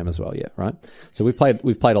around the same as well. Yeah, right. So we've played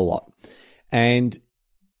a lot, and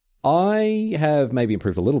I have maybe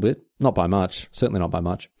improved a little bit, not by much, certainly not by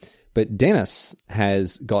much. But Dennis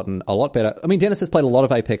has gotten a lot better. I mean, Dennis has played a lot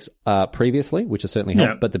of Apex previously, which has certainly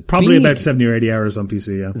helped. Yeah, but probably about 70 or 80 hours on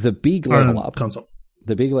PC. Yeah, the big level up console.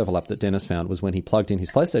 The big level up that Dennis found was when he plugged in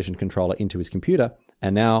his PlayStation controller into his computer,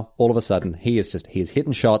 and now all of a sudden he is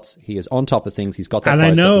hitting shots. He is on top of things. He's got that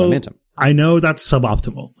momentum. I know that's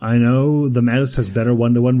suboptimal. I know the mouse has better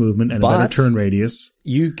one-to-one movement and a better turn radius.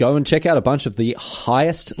 You go and check out a bunch of the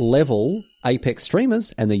highest level Apex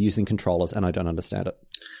streamers, and they're using controllers, and I don't understand it.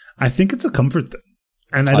 I think it's a comfort thing,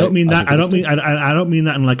 and I don't mean that. I don't mean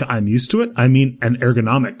that in like I'm used to it. I mean an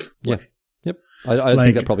ergonomic way. Yeah. Yep. I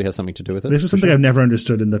think that probably has something to do with it. This is something I've never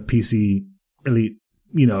understood in the PC Elite,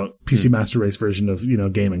 PC Master Race version of,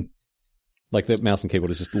 gaming. Like the mouse and keyboard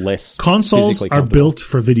is just less. Consoles are built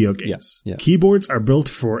for video games. Yeah. Keyboards are built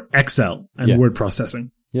for Excel and word processing.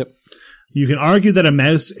 Yep. You can argue that a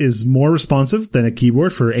mouse is more responsive than a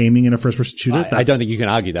keyboard for aiming in a first-person shooter. I don't think you can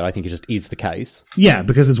argue that. I think it just is the case. Yeah,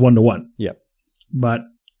 because it's one-to-one. Yep. But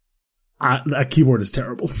a keyboard is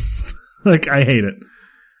terrible. I hate it.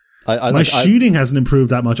 My shooting hasn't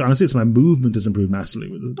improved that much. Honestly, it's my movement has improved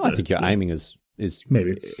massively. I think your aiming is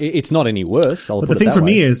maybe it's not any worse. But the thing for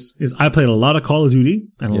me is I played a lot of Call of Duty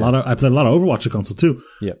and I played a lot of Overwatch on console too.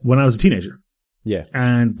 Yeah. When I was a teenager. Yeah.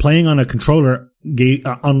 And playing on a controller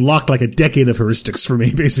unlocked like a decade of heuristics for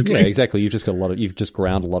me, basically. Yeah, exactly. You've just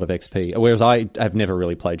ground a lot of XP. Whereas I have never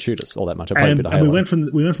really played shooters all that much. I played a bit of Halo. And we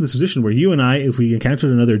went from this position where you and I, if we encountered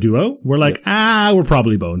another duo, we're like, we're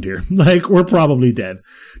probably boned here. We're probably dead.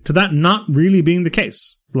 To that not really being the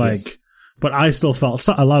case. But I still felt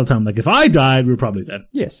a lot of time if I died, we were probably dead.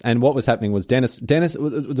 Yes. And what was happening was Dennis,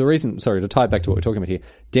 the reason, sorry, to tie it back to what we're talking about here,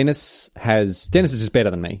 Dennis is just better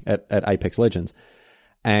than me at Apex Legends.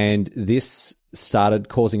 And this started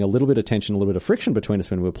causing a little bit of tension, a little bit of friction between us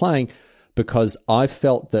when we were playing, because I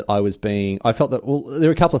felt that there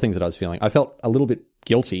were a couple of things that I was feeling. I felt a little bit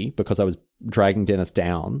guilty because I was dragging Dennis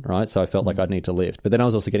down, right? So I felt like I'd need to lift. But then I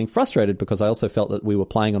was also getting frustrated because I also felt that we were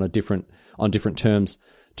playing on different terms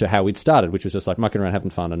to how we'd started, which was just mucking around,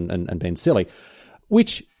 having fun and being silly,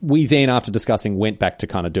 which we then, after discussing, went back to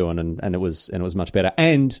kind of doing, and it was much better.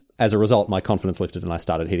 And as a result, my confidence lifted and I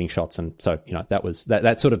started hitting shots. And so, that was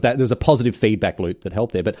that sort of, that there was a positive feedback loop that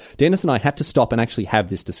helped there. But Dennis and I had to stop and actually have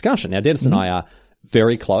this discussion. Now, Dennis and I are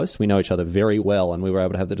very close. We know each other very well, and we were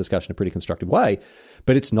able to have the discussion in a pretty constructive way.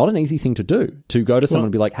 But it's not an easy thing to do, to go to someone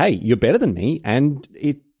and be like, hey, you're better than me, and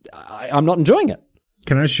I'm not enjoying it.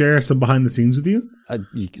 Can I share some behind the scenes with you?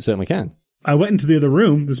 You certainly can. I went into the other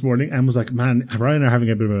room this morning and was like, man, Riley and I are having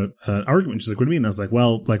a bit of an argument. She's like, what do you mean? I was like,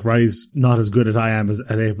 well, Riley's not as good as I am at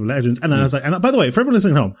Apex Legends. And I was like, and by the way, for everyone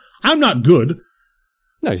listening at home, I'm not good.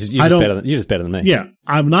 No, you're just better than me. Yeah.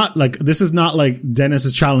 I'm not this is not like Dennis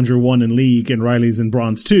is Challenger 1 in League and Riley's in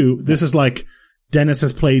Bronze 2. This is Dennis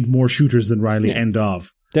has played more shooters than Riley, end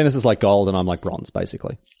of. Dennis is like gold and I'm like bronze,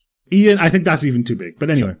 basically. Ian, I think that's even too big. But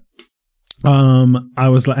anyway. Sure. I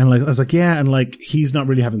was like, yeah, and he's not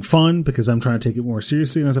really having fun because I'm trying to take it more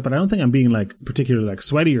seriously. And I was like, but I don't think I'm being particularly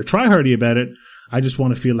sweaty or try-hardy about it. I just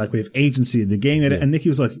want to feel like we have agency in the game. Yeah. And Nikki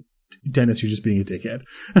was like, Dennis, you're just being a dickhead.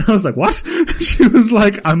 And I was like, what? She was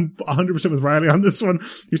like, I'm 100% with Riley on this one.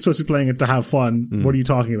 You're supposed to be playing it to have fun. What are you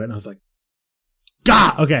talking about? And I was like,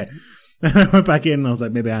 okay. And I went back in and I was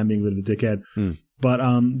like, maybe I'm being a bit of a dickhead. But,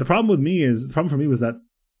 the problem for me was that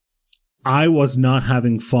I was not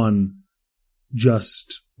having fun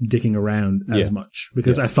just dicking around as much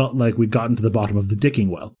because I felt like we'd gotten to the bottom of the dicking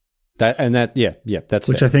well. That's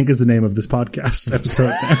which fair. I think is the name of this podcast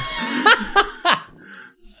episode.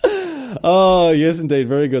 Oh, yes, indeed.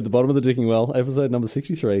 Very good. The bottom of the dicking well, episode number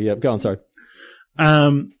 63. Yep. Go on. Sorry.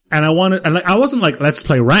 And I wasn't let's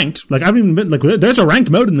play ranked. I haven't even been there's a ranked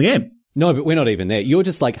mode in the game. No, but we're not even there. You're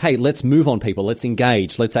just like, hey, let's move on, people. Let's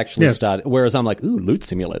engage. Let's actually start. Whereas I'm like, ooh, loot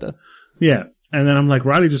simulator. Yeah. And then I'm like,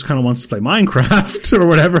 Riley just kind of wants to play Minecraft or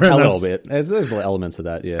whatever. A little bit. There's elements of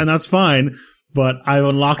that, yeah. And that's fine. But I've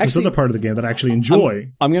unlocked this other part of the game that I actually enjoy.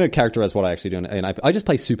 I'm going to characterize what I actually do. And I just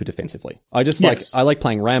play super defensively. I like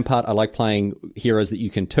playing Rampart. I like playing heroes that you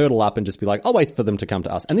can turtle up and just be like, I'll wait for them to come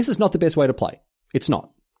to us. And this is not the best way to play. It's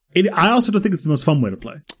not. I also don't think it's the most fun way to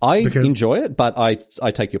play. I enjoy it, but I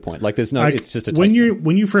take your point. Like, there's no, it's just a when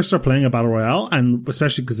you first start playing a battle royale, and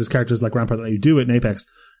especially because there's characters like Rampart that you do it in Apex,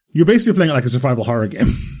 you're basically playing it like a survival horror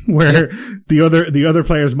game, where the other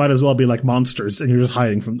players might as well be like monsters, and you're just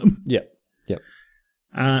hiding from them. Yeah. Yep.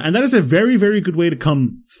 And that is a very, very good way to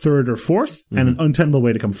come third or fourth, and an untenable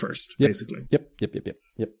way to come first, basically. Yep.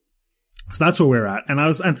 So that's where we're at. And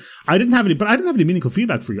I didn't have any meaningful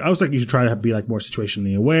feedback for you. I was like, you should try to be like more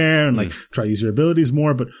situationally aware and like try to use your abilities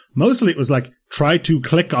more. But mostly it was like, try to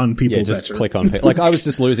click on people. Yeah, just click on people. Like, I was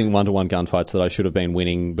just losing 1-to-1 gunfights that I should have been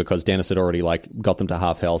winning because Dennis had already like got them to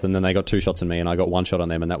half health, and then they got 2 shots on me and I got 1 shot on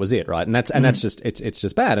them, and that was it, right? And that's just, it's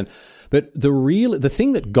just bad. But the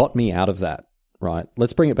thing that got me out of that, right?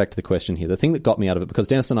 Let's bring it back to the question here. The thing that got me out of it, because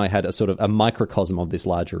Dennis and I had a sort of a microcosm of this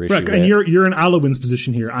larger issue. Right, and you're in Alwyn's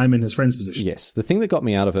position here. I'm in his friend's position. Yes. The thing that got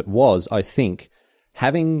me out of it was, I think,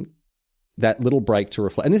 having that little break to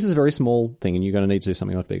reflect. And this is a very small thing, and you're going to need to do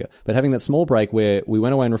something much bigger. But having that small break where we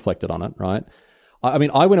went away and reflected on it, right? I mean,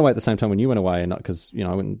 I went away at the same time when you went away, and not because, I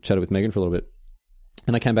went and chatted with Megan for a little bit.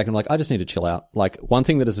 And I came back and I'm like, I just need to chill out. Like, one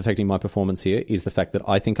thing that is affecting my performance here is the fact that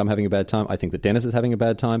I think I'm having a bad time. I think that Dennis is having a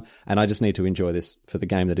bad time, and I just need to enjoy this for the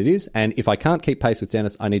game that it is. And if I can't keep pace with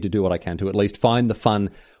Dennis, I need to do what I can to at least find the fun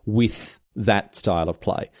with that style of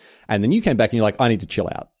play. And then you came back and you're like, I need to chill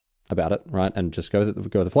out about it, right? And just go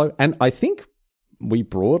with the flow. And I think we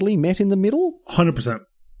broadly met in the middle. 100%.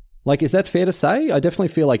 Like, is that fair to say? I definitely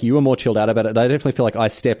feel like you were more chilled out about it. I definitely feel like I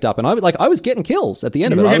stepped up, and I was getting kills at the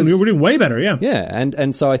end of it. We were doing way better, yeah. Yeah,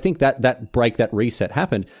 and so I think that break, that reset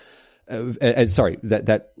happened.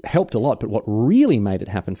 That helped a lot. But what really made it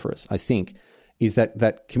happen for us, I think, is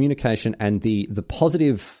that communication and the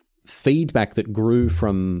positive feedback that grew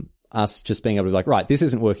from us just being able to be like, right, this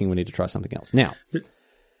isn't working. We need to try something else. Now,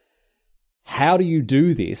 how do you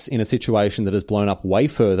do this in a situation that has blown up way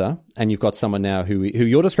further, and you've got someone now who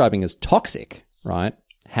you're describing as toxic, right?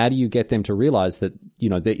 How do you get them to realize that,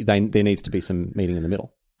 there needs to be some meeting in the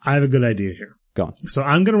middle? I have a good idea here. Go on. So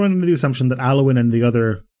I'm going to run into the assumption that Alwyn and the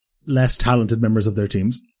other less talented members of their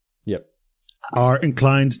teams are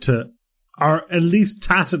at least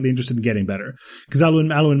tacitly interested in getting better. Because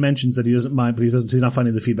Alwyn mentions that he doesn't mind, but he's not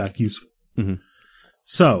finding the feedback useful. Mm-hmm.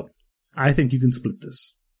 So I think you can split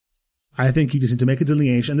this. I think you just need to make a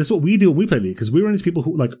delineation. And this is what we do when we play League, because we run into people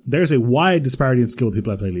who, like, there's a wide disparity in skill with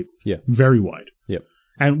people I play League with. Yeah. Very wide. Yep.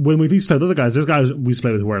 And when we used to play with other guys, there's guys we used to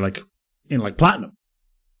play with who are, like, in, like, platinum.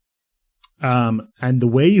 And the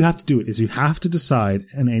way you have to do it is you have to decide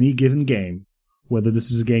in any given game whether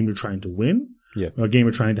this is a game you're trying to win or a game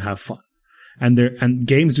you're trying to have fun. And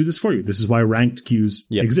games do this for you. This is why ranked queues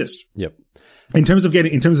exist. Yep. In terms of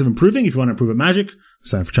improving, if you want to improve at Magic,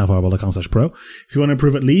 sign for channelfireball.com/pro. If you want to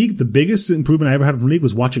improve at League, the biggest improvement I ever had from League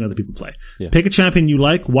was watching other people play. Yeah. Pick a champion you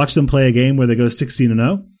like, watch them play a game where they go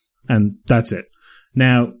 16-0, and that's it.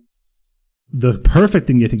 Now, the perfect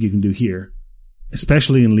thing I think you can do here,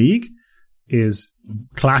 especially in League, is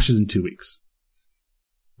clashes in 2 weeks.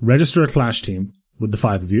 Register a clash team with the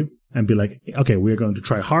 5 of you and be like, okay, we're going to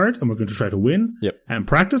try hard and we're going to try to win and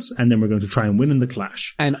practice, and then we're going to try and win in the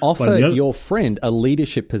clash. And offer your friend a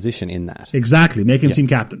leadership position in that. Exactly. Make him team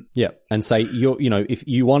captain. Yeah. And say, if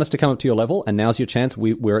you want us to come up to your level and now's your chance,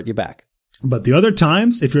 we're at your back. But the other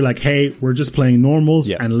times, if you're like, hey, we're just playing normals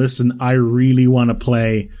and listen, I really want to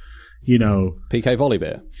play, PK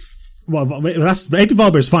Volibear. Well, that's PK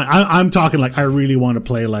Volibear is fine. I'm talking like I really want to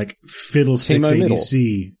play like Fiddlesticks Teemo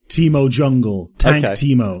ADC, Teemo Jungle, Tank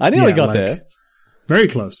Teemo. I nearly got there. Very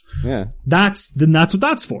close. Yeah. That's what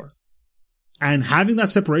that's for. And having that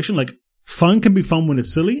separation, like, fun can be fun when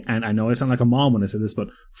it's silly. And I know I sound like a mom when I say this, but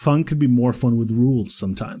fun can be more fun with rules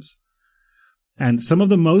sometimes. And some of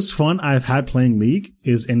the most fun I've had playing League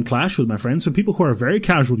is in Clash with my friends. So people who are very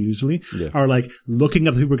casual usually are like looking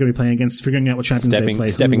at the people we're going to be playing against, figuring out what champions they play,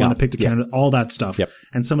 who we want to pick to counter, all that stuff. Yep.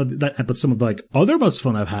 And some of the like other most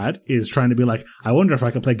fun I've had is trying to be like, I wonder if I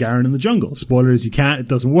can play Garen in the jungle. Spoilers, you can't, it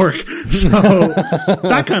doesn't work. So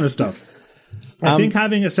that kind of stuff. I think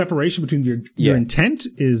having a separation between your intent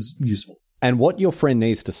is useful. And what your friend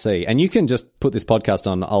needs to see, and you can just put this podcast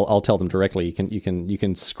on, I'll tell them directly, you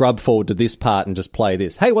can scrub forward to this part and just play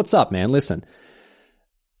this. Hey, what's up, man? Listen,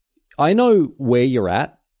 I know where you're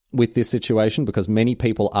at with this situation because many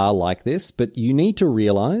people are like this, but you need to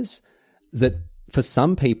realize that for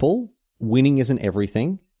some people, winning isn't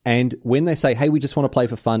everything. And when they say, hey, we just want to play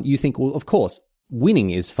for fun, you think, well, of course, winning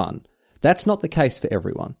is fun. That's not the case for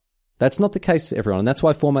everyone. That's not the case for everyone. And that's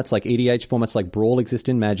why formats like EDH, formats like Brawl exist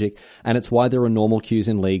in Magic, and it's why there are normal queues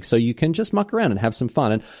in League, so you can just muck around and have some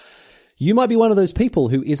fun. And you might be one of those people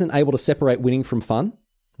who isn't able to separate winning from fun,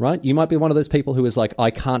 right? You might be one of those people who is like, I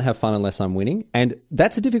can't have fun unless I'm winning. And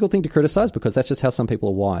that's a difficult thing to criticize because that's just how some people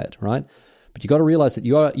are wired, right? But you got to realize that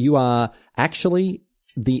you are actually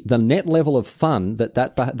the net level of fun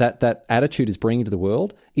that attitude is bringing to the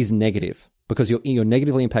world is negative because you're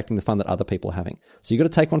negatively impacting the fun that other people are having. So you got to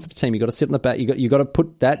take one for the team. You got to sit on the back. You got to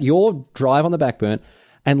put your drive on the back burner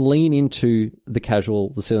and lean into the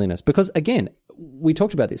silliness. Because again, we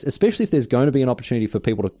talked about this, especially if there's going to be an opportunity for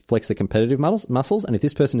people to flex their competitive muscles, and if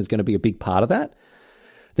this person is going to be a big part of that,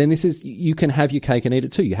 then you can have your cake and eat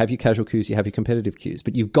it too. You have your casual queues, you have your competitive queues,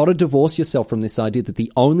 but you've got to divorce yourself from this idea that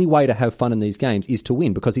the only way to have fun in these games is to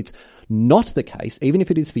win, because it's not the case. Even if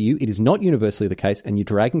it is for you, it is not universally the case, and you're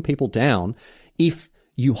dragging people down if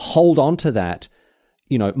you hold on to that,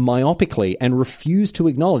 myopically and refuse to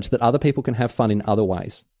acknowledge that other people can have fun in other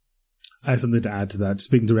ways. I have something to add to that.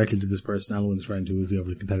 Speaking directly to this person, Alan's friend, who is the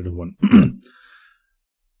overly competitive one.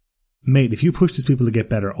 Mate, if you push these people to get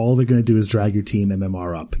better, all they're going to do is drag your team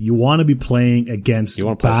MMR up. You want to be playing against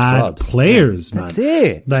bad players, man. That's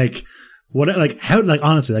it.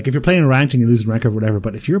 Honestly, if you're playing ranked and you're losing rank or whatever,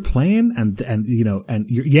 but if you're playing and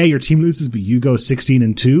your team loses, but you go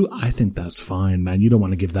 16-2, I think that's fine, man. You don't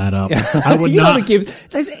want to give that up. I would not give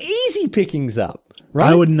those easy pickings up. Right?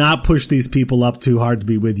 I would not push these people up too hard to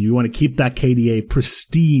be with you. You want to keep that KDA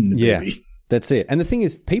pristine, baby. Yeah, that's it. And the thing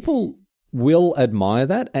is, people will admire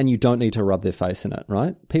that, and you don't need to rub their face in it,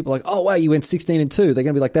 right? People are like, oh, wow, you went 16-2. They're going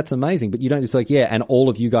to be like, that's amazing. But you don't just be like, yeah, and all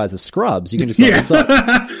of you guys are scrubs. You can just go inside.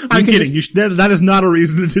 I'm kidding. That is not a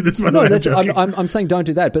reason to do this. No, I'm saying don't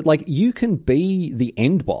do that. But you can be the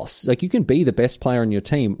end boss. You can be the best player on your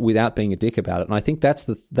team without being a dick about it. And I think that's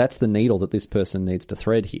the needle that this person needs to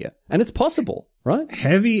thread here. And it's possible, right?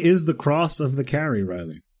 Heavy is the cross of the carry,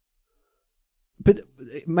 Riley. But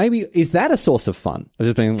maybe, is that a source of fun? Of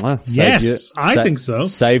just being, yes, I think so.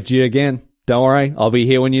 Saved you again. Don't worry. I'll be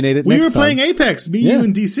here when you need it next time. We were playing Apex, you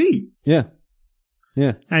and DC. Yeah.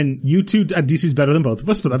 Yeah. And you two, DC's better than both of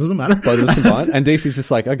us, but that doesn't matter. Both of us combined. And DC's just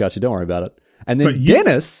like, I got you. Don't worry about it. And then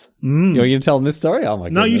Dennis, you're going to tell him this story? Oh my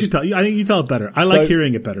god. No, you should tell. I think you tell it better. I like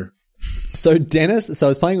hearing it better. So I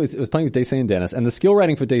was playing with DC and Dennis, and the skill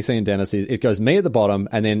rating for DC and Dennis is, it goes me at the bottom,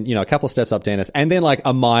 and then, a couple of steps up Dennis, and then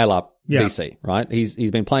a mile up DC, right? He's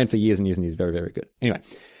been playing for years and years, and he's very, very good. Anyway,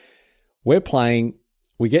 we're playing,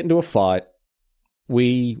 we get into a fight,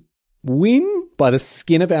 we win by the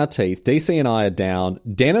skin of our teeth. DC and I are down.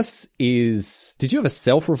 Dennis did you have a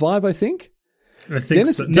self-revive, I think? I think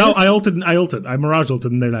so. No, I ulted. I Mirage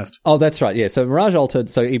ulted and they left. Oh, that's right. Yeah. So Mirage ulted.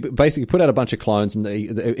 So he basically put out a bunch of clones, and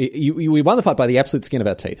we won the fight by the absolute skin of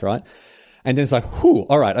our teeth, right? And then it's like, whew,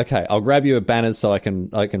 all right, okay, I'll grab you a banners so I can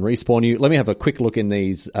respawn you. Let me have a quick look in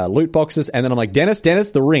these loot boxes. And then I'm like, Dennis,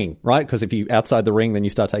 the ring, right? Because if you outside the ring, then you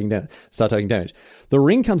start taking damage. The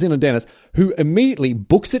ring comes in on Dennis, who immediately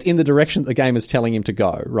books it in the direction that the game is telling him to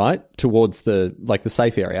go, right? Towards the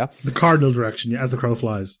safe area. The cardinal direction, as the crow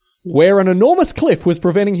flies. Where an enormous cliff was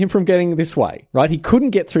preventing him from getting this way, right? He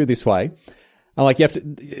couldn't get through this way. I'm like,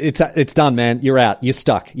 it's done, man. You're out. You're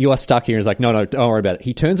stuck. You are stuck here. He's like, no, don't worry about it.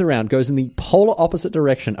 He turns around, goes in the polar opposite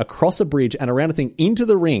direction, across a bridge and around a thing into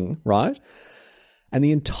the ring, right? And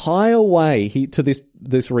the entire way to this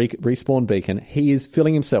respawn beacon, he is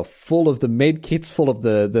filling himself full of the med kits, full of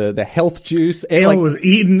the health juice. Ale was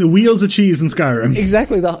eating the wheels of cheese in Skyrim.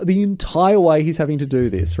 Exactly. The entire way he's having to do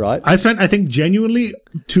this, right? I spent, I think, genuinely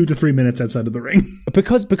 2 to 3 minutes outside of the ring.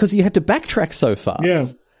 Because you had to backtrack so far. Yeah.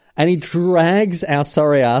 And he drags our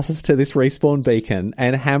sorry asses to this respawn beacon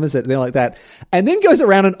and hammers it there like that. And then goes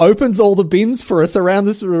around and opens all the bins for us around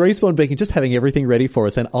this respawn beacon, just having everything ready for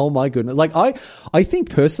us. And oh my goodness. I think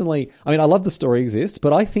personally, I love the story exists,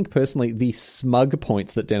 but I think personally the smug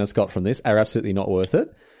points that Dennis got from this are absolutely not worth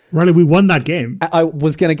it. Riley, we won that game. I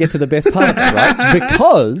was going to get to the best part of it, right?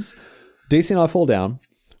 Because DC and I fall down.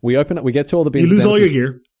 We open it, we get to all the bins. You lose all your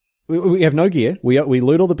gear. We have no gear. We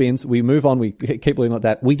loot all the bins. We move on. We keep looting like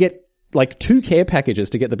that. We get 2 care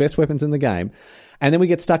packages to get the best weapons in the game. And then we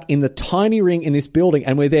get stuck in the tiny ring in this building,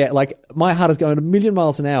 and we're there. My heart is going a million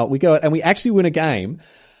miles an hour. We go and we actually win a game.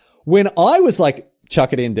 When I was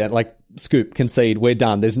chuck it in, Dan, Scoop, concede, we're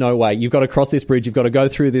done. There's no way. You've got to cross this bridge. You've got to go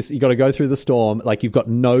through this. You've got to go through the storm. Like, you've got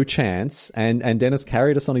no chance. And Dennis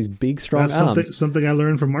carried us on his big, strong arms. That's something I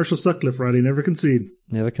learned from Marshall Sutcliffe, Roddy. Never concede.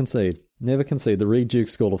 Never concede. Never concede. The Reed Duke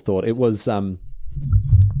school of thought. It was,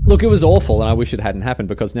 look, it was awful, and I wish it hadn't happened,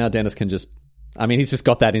 because now Dennis can just, I mean, he's just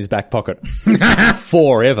got that in his back pocket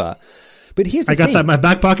forever. But here's the thing. I got that in my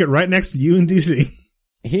back pocket right next to you in DC.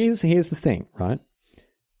 Here's the thing, right?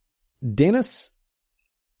 Dennis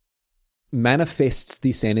manifests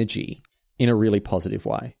this energy in a really positive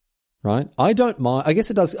way, right? I don't mind. I guess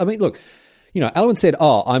it does. I mean, look, you know, Alwyn said,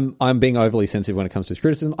 I'm being overly sensitive when it comes to his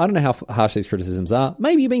criticism. I don't know how harsh these criticisms are.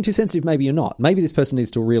 Maybe you're being too sensitive. Maybe you're not. Maybe this person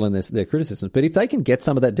needs to reel in their criticisms. But if they can get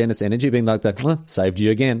some of that Dennis energy, being like that, saved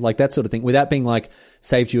you again, like that sort of thing, without being like,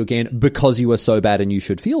 saved you again because you were so bad and you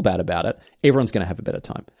should feel bad about it, everyone's going to have a better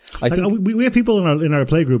time. I think we have people in our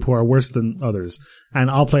play group who are worse than others,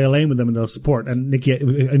 and I'll play a lane with them and they'll support. And Nikki,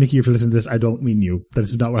 if you're listening to this, I don't mean you. That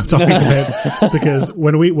is not what I'm talking about. Because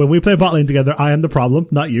when we play bot lane together, I am the problem,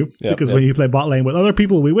 not you. Because when you play bot lane with other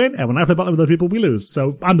people, we win, and when I play bot lane with other people, we lose.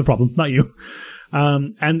 So I'm the problem, not you.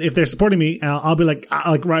 And if they're supporting me, I'll be like,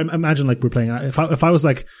 imagine like we're playing. If I was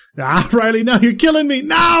like, Riley, no, you're killing me,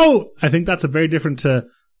 no! I think that's a very different to,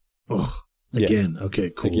 again, okay,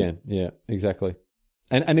 cool. Again, yeah, exactly.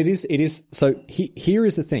 And it is, so here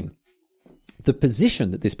is the thing. The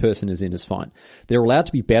position that this person is in is fine. They're allowed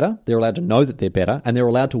to be better. They're allowed to know that they're better, and they're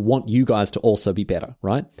allowed to want you guys to also be better,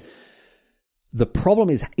 right? The problem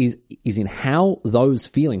is in how those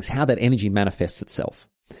feelings, how that energy manifests itself.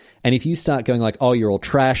 And if you start going like, oh, you're all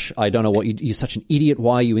trash, I don't know what you're such an idiot,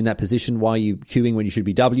 why are you in that position, why are you queuing when you should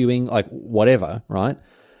be Wing, like whatever, right?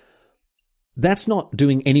 That's not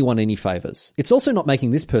doing anyone any favors. It's also not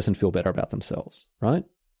making this person feel better about themselves, right?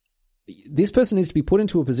 This person needs to be put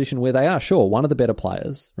into a position where they are, sure, one of the better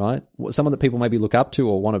players, right? Someone that people maybe look up to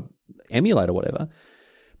or want to emulate or whatever.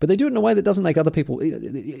 But they do it in a way that doesn't make other people.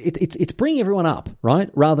 It's bringing everyone up, right,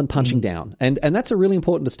 rather than punching down, and that's a really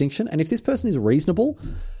important distinction. And if this person is reasonable,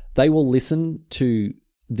 they will listen to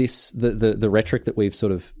this the rhetoric that we've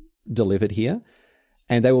sort of delivered here,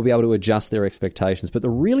 and they will be able to adjust their expectations. But the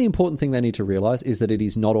really important thing they need to realize is that it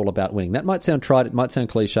is not all about winning. That might sound trite, it might sound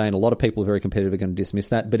cliche, and a lot of people are very competitive are going to dismiss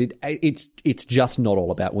that. But it's just not all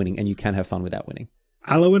about winning, and you can have fun without winning.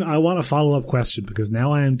 Alwyn, I want a follow-up question because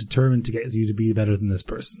now I am determined to get you to be better than this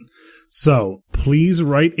person. So please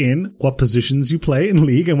write in what positions you play in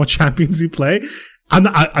League and what champions you play.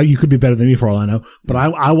 You could be better than me for all I know, but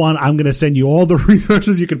I'm going to send you all the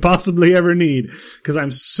resources you could possibly ever need because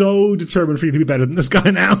I'm so determined for you to be better than this guy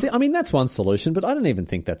now. See, I mean, that's one solution, but I don't even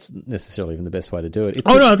think that's necessarily even the best way to do it.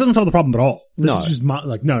 No, it doesn't solve the problem at all. This is just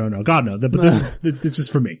no, God, no. But it's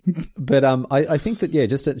just for me. But, I think that, yeah,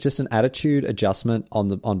 just an attitude adjustment on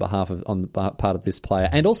the part of this player.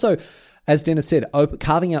 And also, as Dennis said,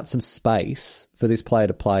 carving out some space for this player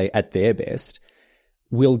to play at their best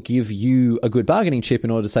will give you a good bargaining chip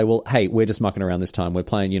in order to say, well, hey, we're just mucking around this time. We're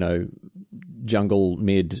playing, jungle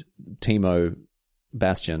mid Teemo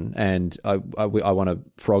Bastion, and I want to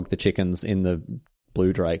frog the chickens in the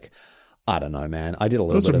Blue Drake. I don't know, man. I did a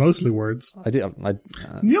little bit. Those are mostly words. I did. You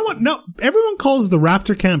know what? No, everyone calls the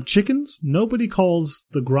Raptor camp chickens. Nobody calls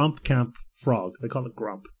the Grump camp frog. They call it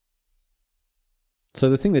Grump. So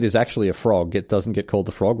the thing that is actually a frog doesn't get called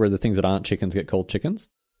the frog, where the things that aren't chickens get called chickens?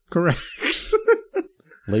 Correct.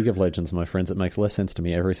 League of Legends, my friends. It makes less sense to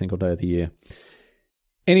me every single day of the year.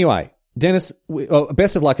 Anyway, Dennis,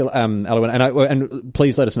 best of luck, Alwyn, and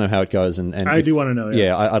please let us know how it goes. And I do want to know.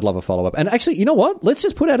 Yeah, I'd love a follow-up. And actually, you know what? Let's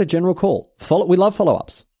just put out a general call. We love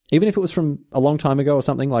follow-ups. Even if it was from a long time ago or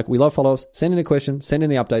something, like we love follow-ups. Send in a question, send in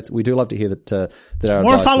the updates. We do love to hear that our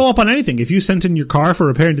or follow up on anything. If you sent in your car for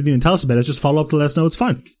repair and didn't even tell us about it, just follow up to let us know it's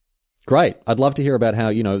fine. Great. I'd love to hear about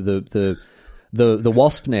how, the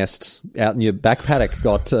wasp nest out in your back paddock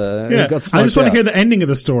got smoked I just want to out. hear the ending of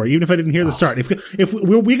the story, even if I didn't hear the start. If we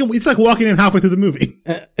can, it's like walking in halfway through the movie.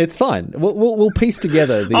 It's fine. We'll piece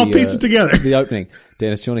together. I'll piece it together. The opening.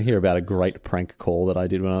 Dennis, do you want to hear about a great prank call that I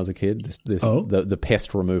did when I was a kid? The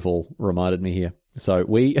pest removal reminded me here. So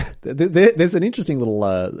there's an interesting little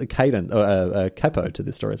capo to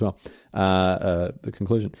this story as well. The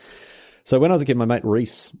conclusion. So when I was a kid, my mate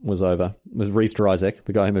Reese was Reese Dryzek,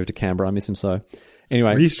 the guy who moved to Canberra. I miss him so.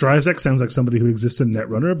 Anyway, Reese Dryzek sounds like somebody who exists in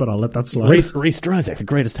Netrunner, but I'll let that slide. Reese Dryzek, the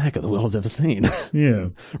greatest hacker the world has ever seen. Yeah.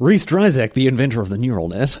 Reese Dryzek, the inventor of the neural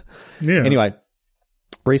net. Yeah. Anyway,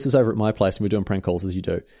 Reese was over at my place and we were doing prank calls as you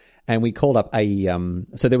do. And we called up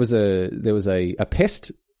so there was a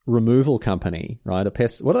pest removal company, right? A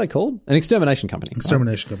pest. What are they called? An extermination company.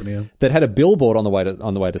 Extermination company. Yeah. That had a billboard on the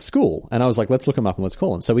way to school, and I was like, let's look them up and let's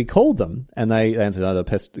call them. So we called them, and they answered, "Oh, the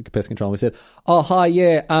pest control." And we said, "Oh, hi,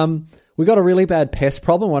 yeah, we got a really bad pest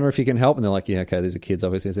problem. Wonder if you can help." And they're like, "Yeah, okay, these are kids,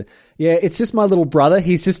 obviously." I said, "Yeah, it's just my little brother.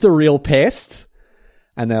 He's just a real pest."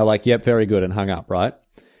 And they're like, "Yep, very good," and hung up. Right?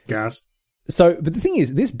 Gas. So, but the thing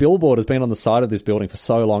is, this billboard has been on the side of this building for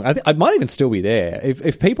so long. I might even still be there.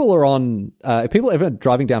 If people are if people are ever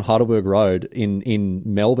driving down Heidelberg Road in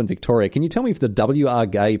Melbourne, Victoria, can you tell me if the WR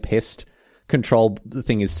Gay pest control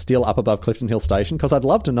thing is still up above Clifton Hill Station? Because I'd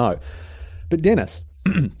love to know. But Dennis,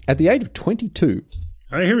 at the age of 22...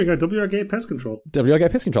 All right, here we go. WR Gay Pest Control. WR Gay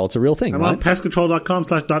Pest Control. It's a real thing, I'm right? on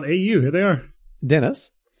pestcontrol.com/.au. Here they are.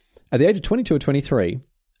 Dennis, at the age of 22 or 23...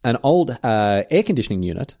 an old air conditioning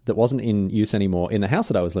unit that wasn't in use anymore in the house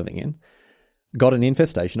that I was living in got an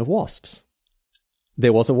infestation of wasps.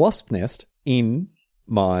 There was a wasp nest in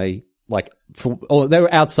my, they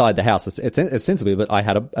were outside the house, ostensibly, but I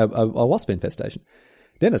had a wasp infestation.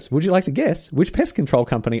 Dennis, would you like to guess which pest control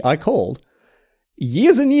company I called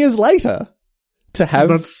years and years later to have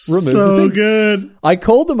removed so the thing? Good. I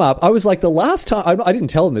called them up. I was like, the last time I didn't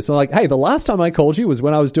tell them this, but I'm like, hey, the last time I called you was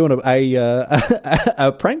when I was doing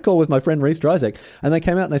a prank call with my friend Reese Dryzek, and they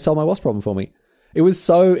came out and they solved my wasp problem for me. It was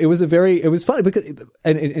funny because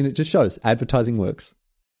and it just shows advertising works,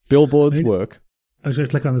 billboards work. I'm just going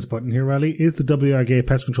to click on this button here, Riley. Is the WR Gay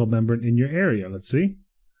Pest Control member in your area? Let's see.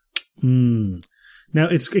 Now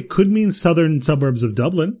it could mean southern suburbs of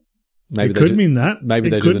Dublin. Maybe it could mean that. Maybe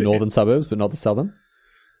they do the northern suburbs, but not the southern.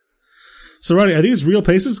 So, Riley, are these real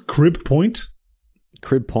places? Crib Point?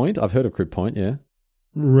 Crib Point? I've heard of Crib Point, yeah.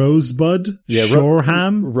 Rosebud? Yeah,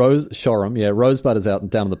 Shoreham? Shoreham, yeah. Rosebud is out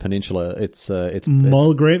down on the peninsula. It's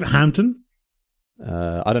Mulgrave? Hampton?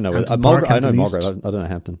 I don't know. Hampton Park, I know Hampton Mulgrave. East. I don't know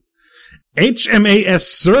Hampton. HMAS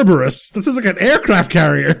Cerberus? This is like an aircraft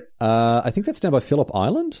carrier. I think that's down by Phillip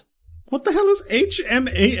Island. What the hell is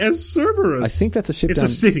HMAS Cerberus? I think that's a ship. It's a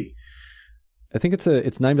city. I think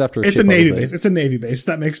it's named after a ship. It's a Navy base. It's a Navy base.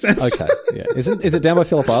 That makes sense. Okay. Yeah. Is it down by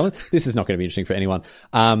Phillip Island? This is not going to be interesting for anyone.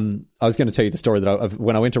 I was going to tell you the story that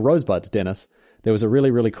when I went to Rosebud, Dennis, there was a really,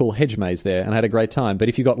 really cool hedge maze there and I had a great time. But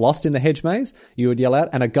if you got lost in the hedge maze, you would yell out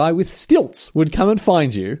and a guy with stilts would come and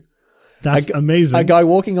find you. That's amazing. A guy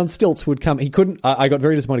walking on stilts would come. He couldn't, I got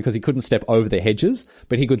very disappointed because he couldn't step over the hedges,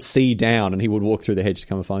 but he could see down and he would walk through the hedge to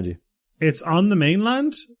come and find you. It's on the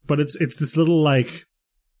mainland, but it's this little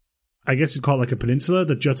I guess you'd call it like a peninsula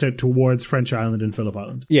that juts out towards French Island and Phillip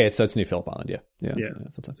Island. Yeah, so it's near Phillip Island, yeah. Anyway.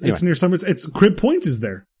 It's near Summers. It's Crib Point is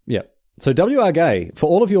there. Yeah. So WR Gay, for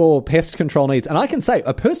all of your pest control needs, and I can say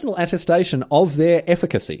a personal attestation of their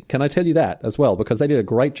efficacy. Can I tell you that as well? Because they did a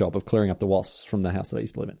great job of clearing up the wasps from the house that I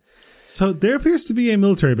used to live in. So there appears to be a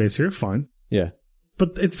military base here, fine. Yeah.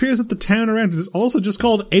 But it appears that the town around it is also just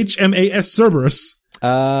called HMAS Cerberus.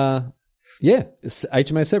 Yeah, it's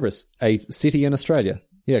HMAS Cerberus, a city in Australia.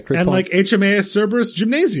 Yeah, and like HMAS Cerberus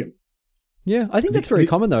Gymnasium. Yeah, I think that's very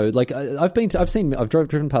common though. Like I've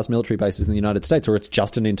driven past military bases in the United States where it's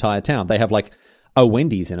just an entire town. They have like a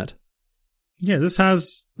Wendy's in it. Yeah, this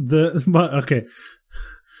has okay.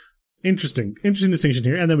 Interesting distinction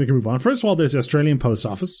here, and then we can move on. First of all, there's the Australian Post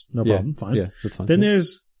Office. No problem, fine. Yeah, that's fine. Then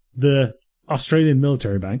there's the Australian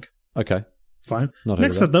Military Bank. Okay. Fine.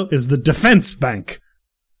 Next up though is the Defence Bank.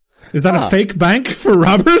 Is that a fake bank for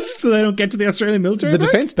robbers so they don't get to the Australian military? The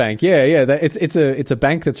Defence Bank, yeah. It's a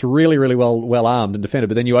bank that's really, really well armed and defended.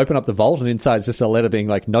 But then you open up the vault and inside it's just a letter being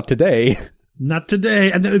like, "Not today." Not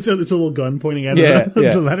today, and then it's a little gun pointing out of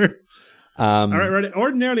the letter. All right.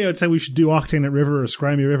 Ordinarily, I would say we should do Octanate River or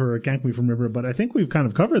Scrimey River or Gankwee River, but I think we've kind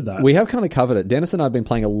of covered that. We have kind of covered it. Dennis and I have been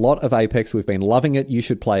playing a lot of Apex. We've been loving it. You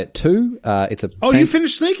should play it too. You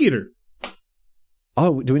finished Snake Eater.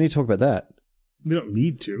 Oh, do we need to talk about that? We don't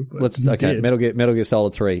need to. Metal Gear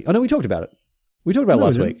Solid 3. Oh no, we talked about it. We talked about it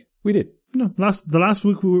last week. We did. No, the last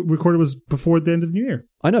week we recorded was before the end of the new year.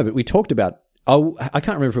 I know, but we talked about. Oh, I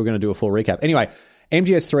can't remember if we were going to do a full recap. Anyway,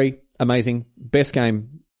 MGS3, amazing, best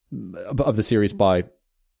game of the series by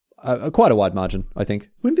quite a wide margin, I think.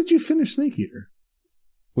 When did you finish Snake Eater?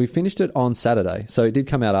 We finished it on Saturday, so it did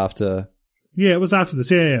come out after. Yeah, it was after this.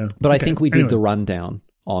 Yeah. But I think we did the rundown.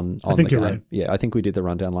 I think you're right. Yeah, I think we did the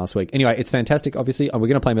rundown last week. Anyway, it's fantastic, obviously. We're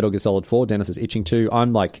going to play Metal Gear Solid 4. Dennis is itching too.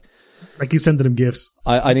 I'm like... I keep sending him gifts.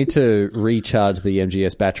 I need to recharge the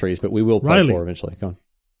MGS batteries, but we will play 4 eventually. Go on.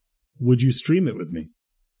 Would you stream it with me?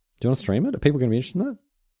 Do you want to stream it? Are people going to be interested in that?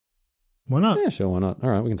 Why not? Yeah, sure, why not? All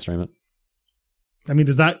right, we can stream it. I mean,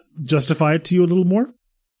 does that justify it to you a little more?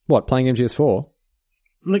 What, playing MGS4?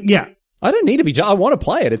 Yeah. I don't need to be. I want to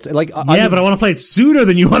play it. It's like but I want to play it sooner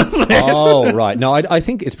than you want to play it. Oh, right. No, I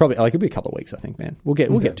think it's probably like it'll be a couple of weeks. I think, man. We'll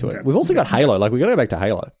get to it. We've also got Halo. Like we got to go back to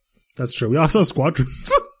Halo. That's true. We also have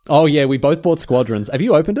Squadrons. Oh yeah, we both bought Squadrons. Have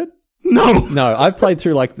you opened it? No. No, I've played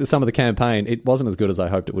through like some of the campaign. It wasn't as good as I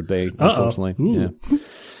hoped it would be. Unfortunately. Yeah.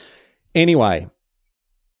 Anyway,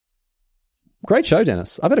 great show,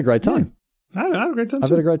 Dennis. I've had a great time. I had a great time. I've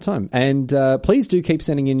had a great time. And please do keep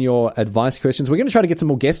sending in your advice questions. We're going to try to get some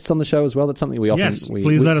more guests on the show as well. That's something we often... Yes,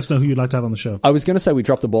 please let us know who you'd like to have on the show. I was going to say we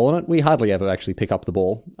dropped the ball on it. We hardly ever actually pick up the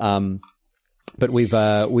ball. But we're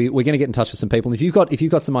going to get in touch with some people. And if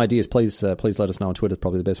you've got some ideas, please let us know on Twitter. It's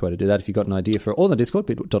probably the best way to do that. If you've got an idea or on the Discord,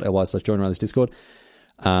 bit.ly/join-around-this-discord.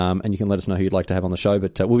 And you can let us know who you'd like to have on the show.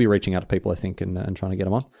 But we'll be reaching out to people, I think, and trying to get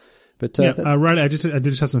them on. But Riley, I did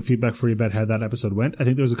just have some feedback for you about how that episode went. I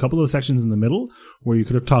think there was a couple of sections in the middle where you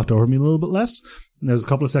could have talked over me a little bit less. And there was a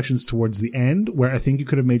couple of sections towards the end where I think you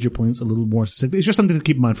could have made your points a little more succinct. It's just something to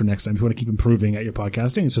keep in mind for next time. If you want to keep improving at your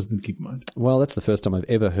podcasting, it's just something to keep in mind. Well, that's the first time I've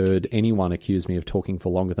ever heard anyone accuse me of talking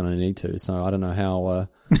for longer than I need to. So I don't know how.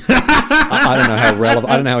 I don't know how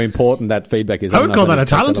relevant. I don't know how important that feedback is. I would call that a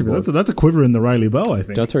talent. That's a quiver in the Riley bow, I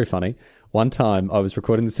think. That's very funny. One time I was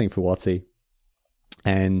recording this thing for WotC.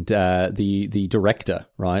 And the director,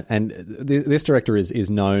 right? And this director is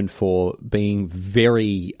known for being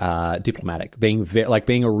very diplomatic, being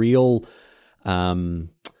being a real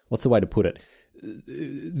what's the way to put it?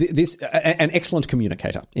 An excellent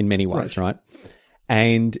communicator in many ways, right?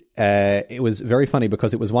 And it was very funny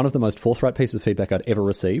because it was one of the most forthright pieces of feedback I'd ever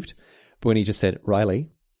received. But when he just said, "Riley,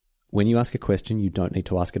 when you ask a question, you don't need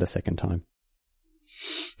to ask it a second time."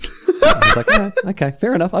 I was like, oh, okay,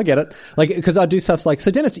 fair enough. I get it. Like, because I do stuff like, so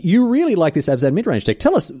Dennis, you really like this Abzan mid-range deck.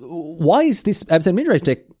 Tell us, why is this Abzan mid-range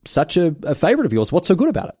deck such a favorite of yours? What's so good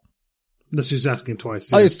about it? That's just asking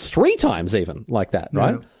twice. Yeah. Oh, it's 3 times even like that,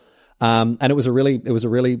 right? Yeah. And it was a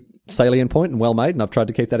really salient point and well made, and I've tried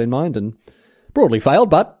to keep that in mind and broadly failed,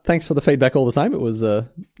 but thanks for the feedback all the same. It was,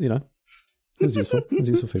 it was useful. It was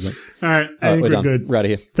useful feedback. All right. I think we're good. We're out of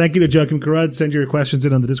here. Thank you to Joachim Karad. Send your questions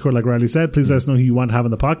in on the Discord, like Riley said. Please let us know who you want to have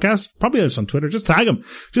on the podcast. Probably us on Twitter. Just tag him.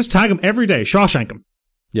 Just tag him every day. Shawshank him.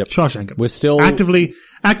 Yep. Shawshank him. We're still actively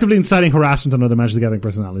inciting harassment on other Magic the Gathering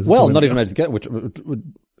personalities. Well, not even Magic the Gathering, which,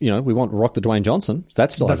 we want Rock the Dwayne Johnson.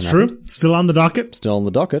 That's true. Happened. Still on the docket. Still on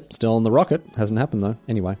the docket. Still on the rocket. Hasn't happened though.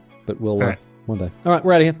 Anyway, but we'll one day. All right,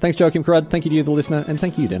 we're out of here. Thanks, Joachim Karad. Thank you to you, the listener, and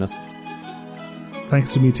thank you, Dennis.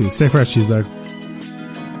 Thanks to me too. Stay fresh, cheesebags.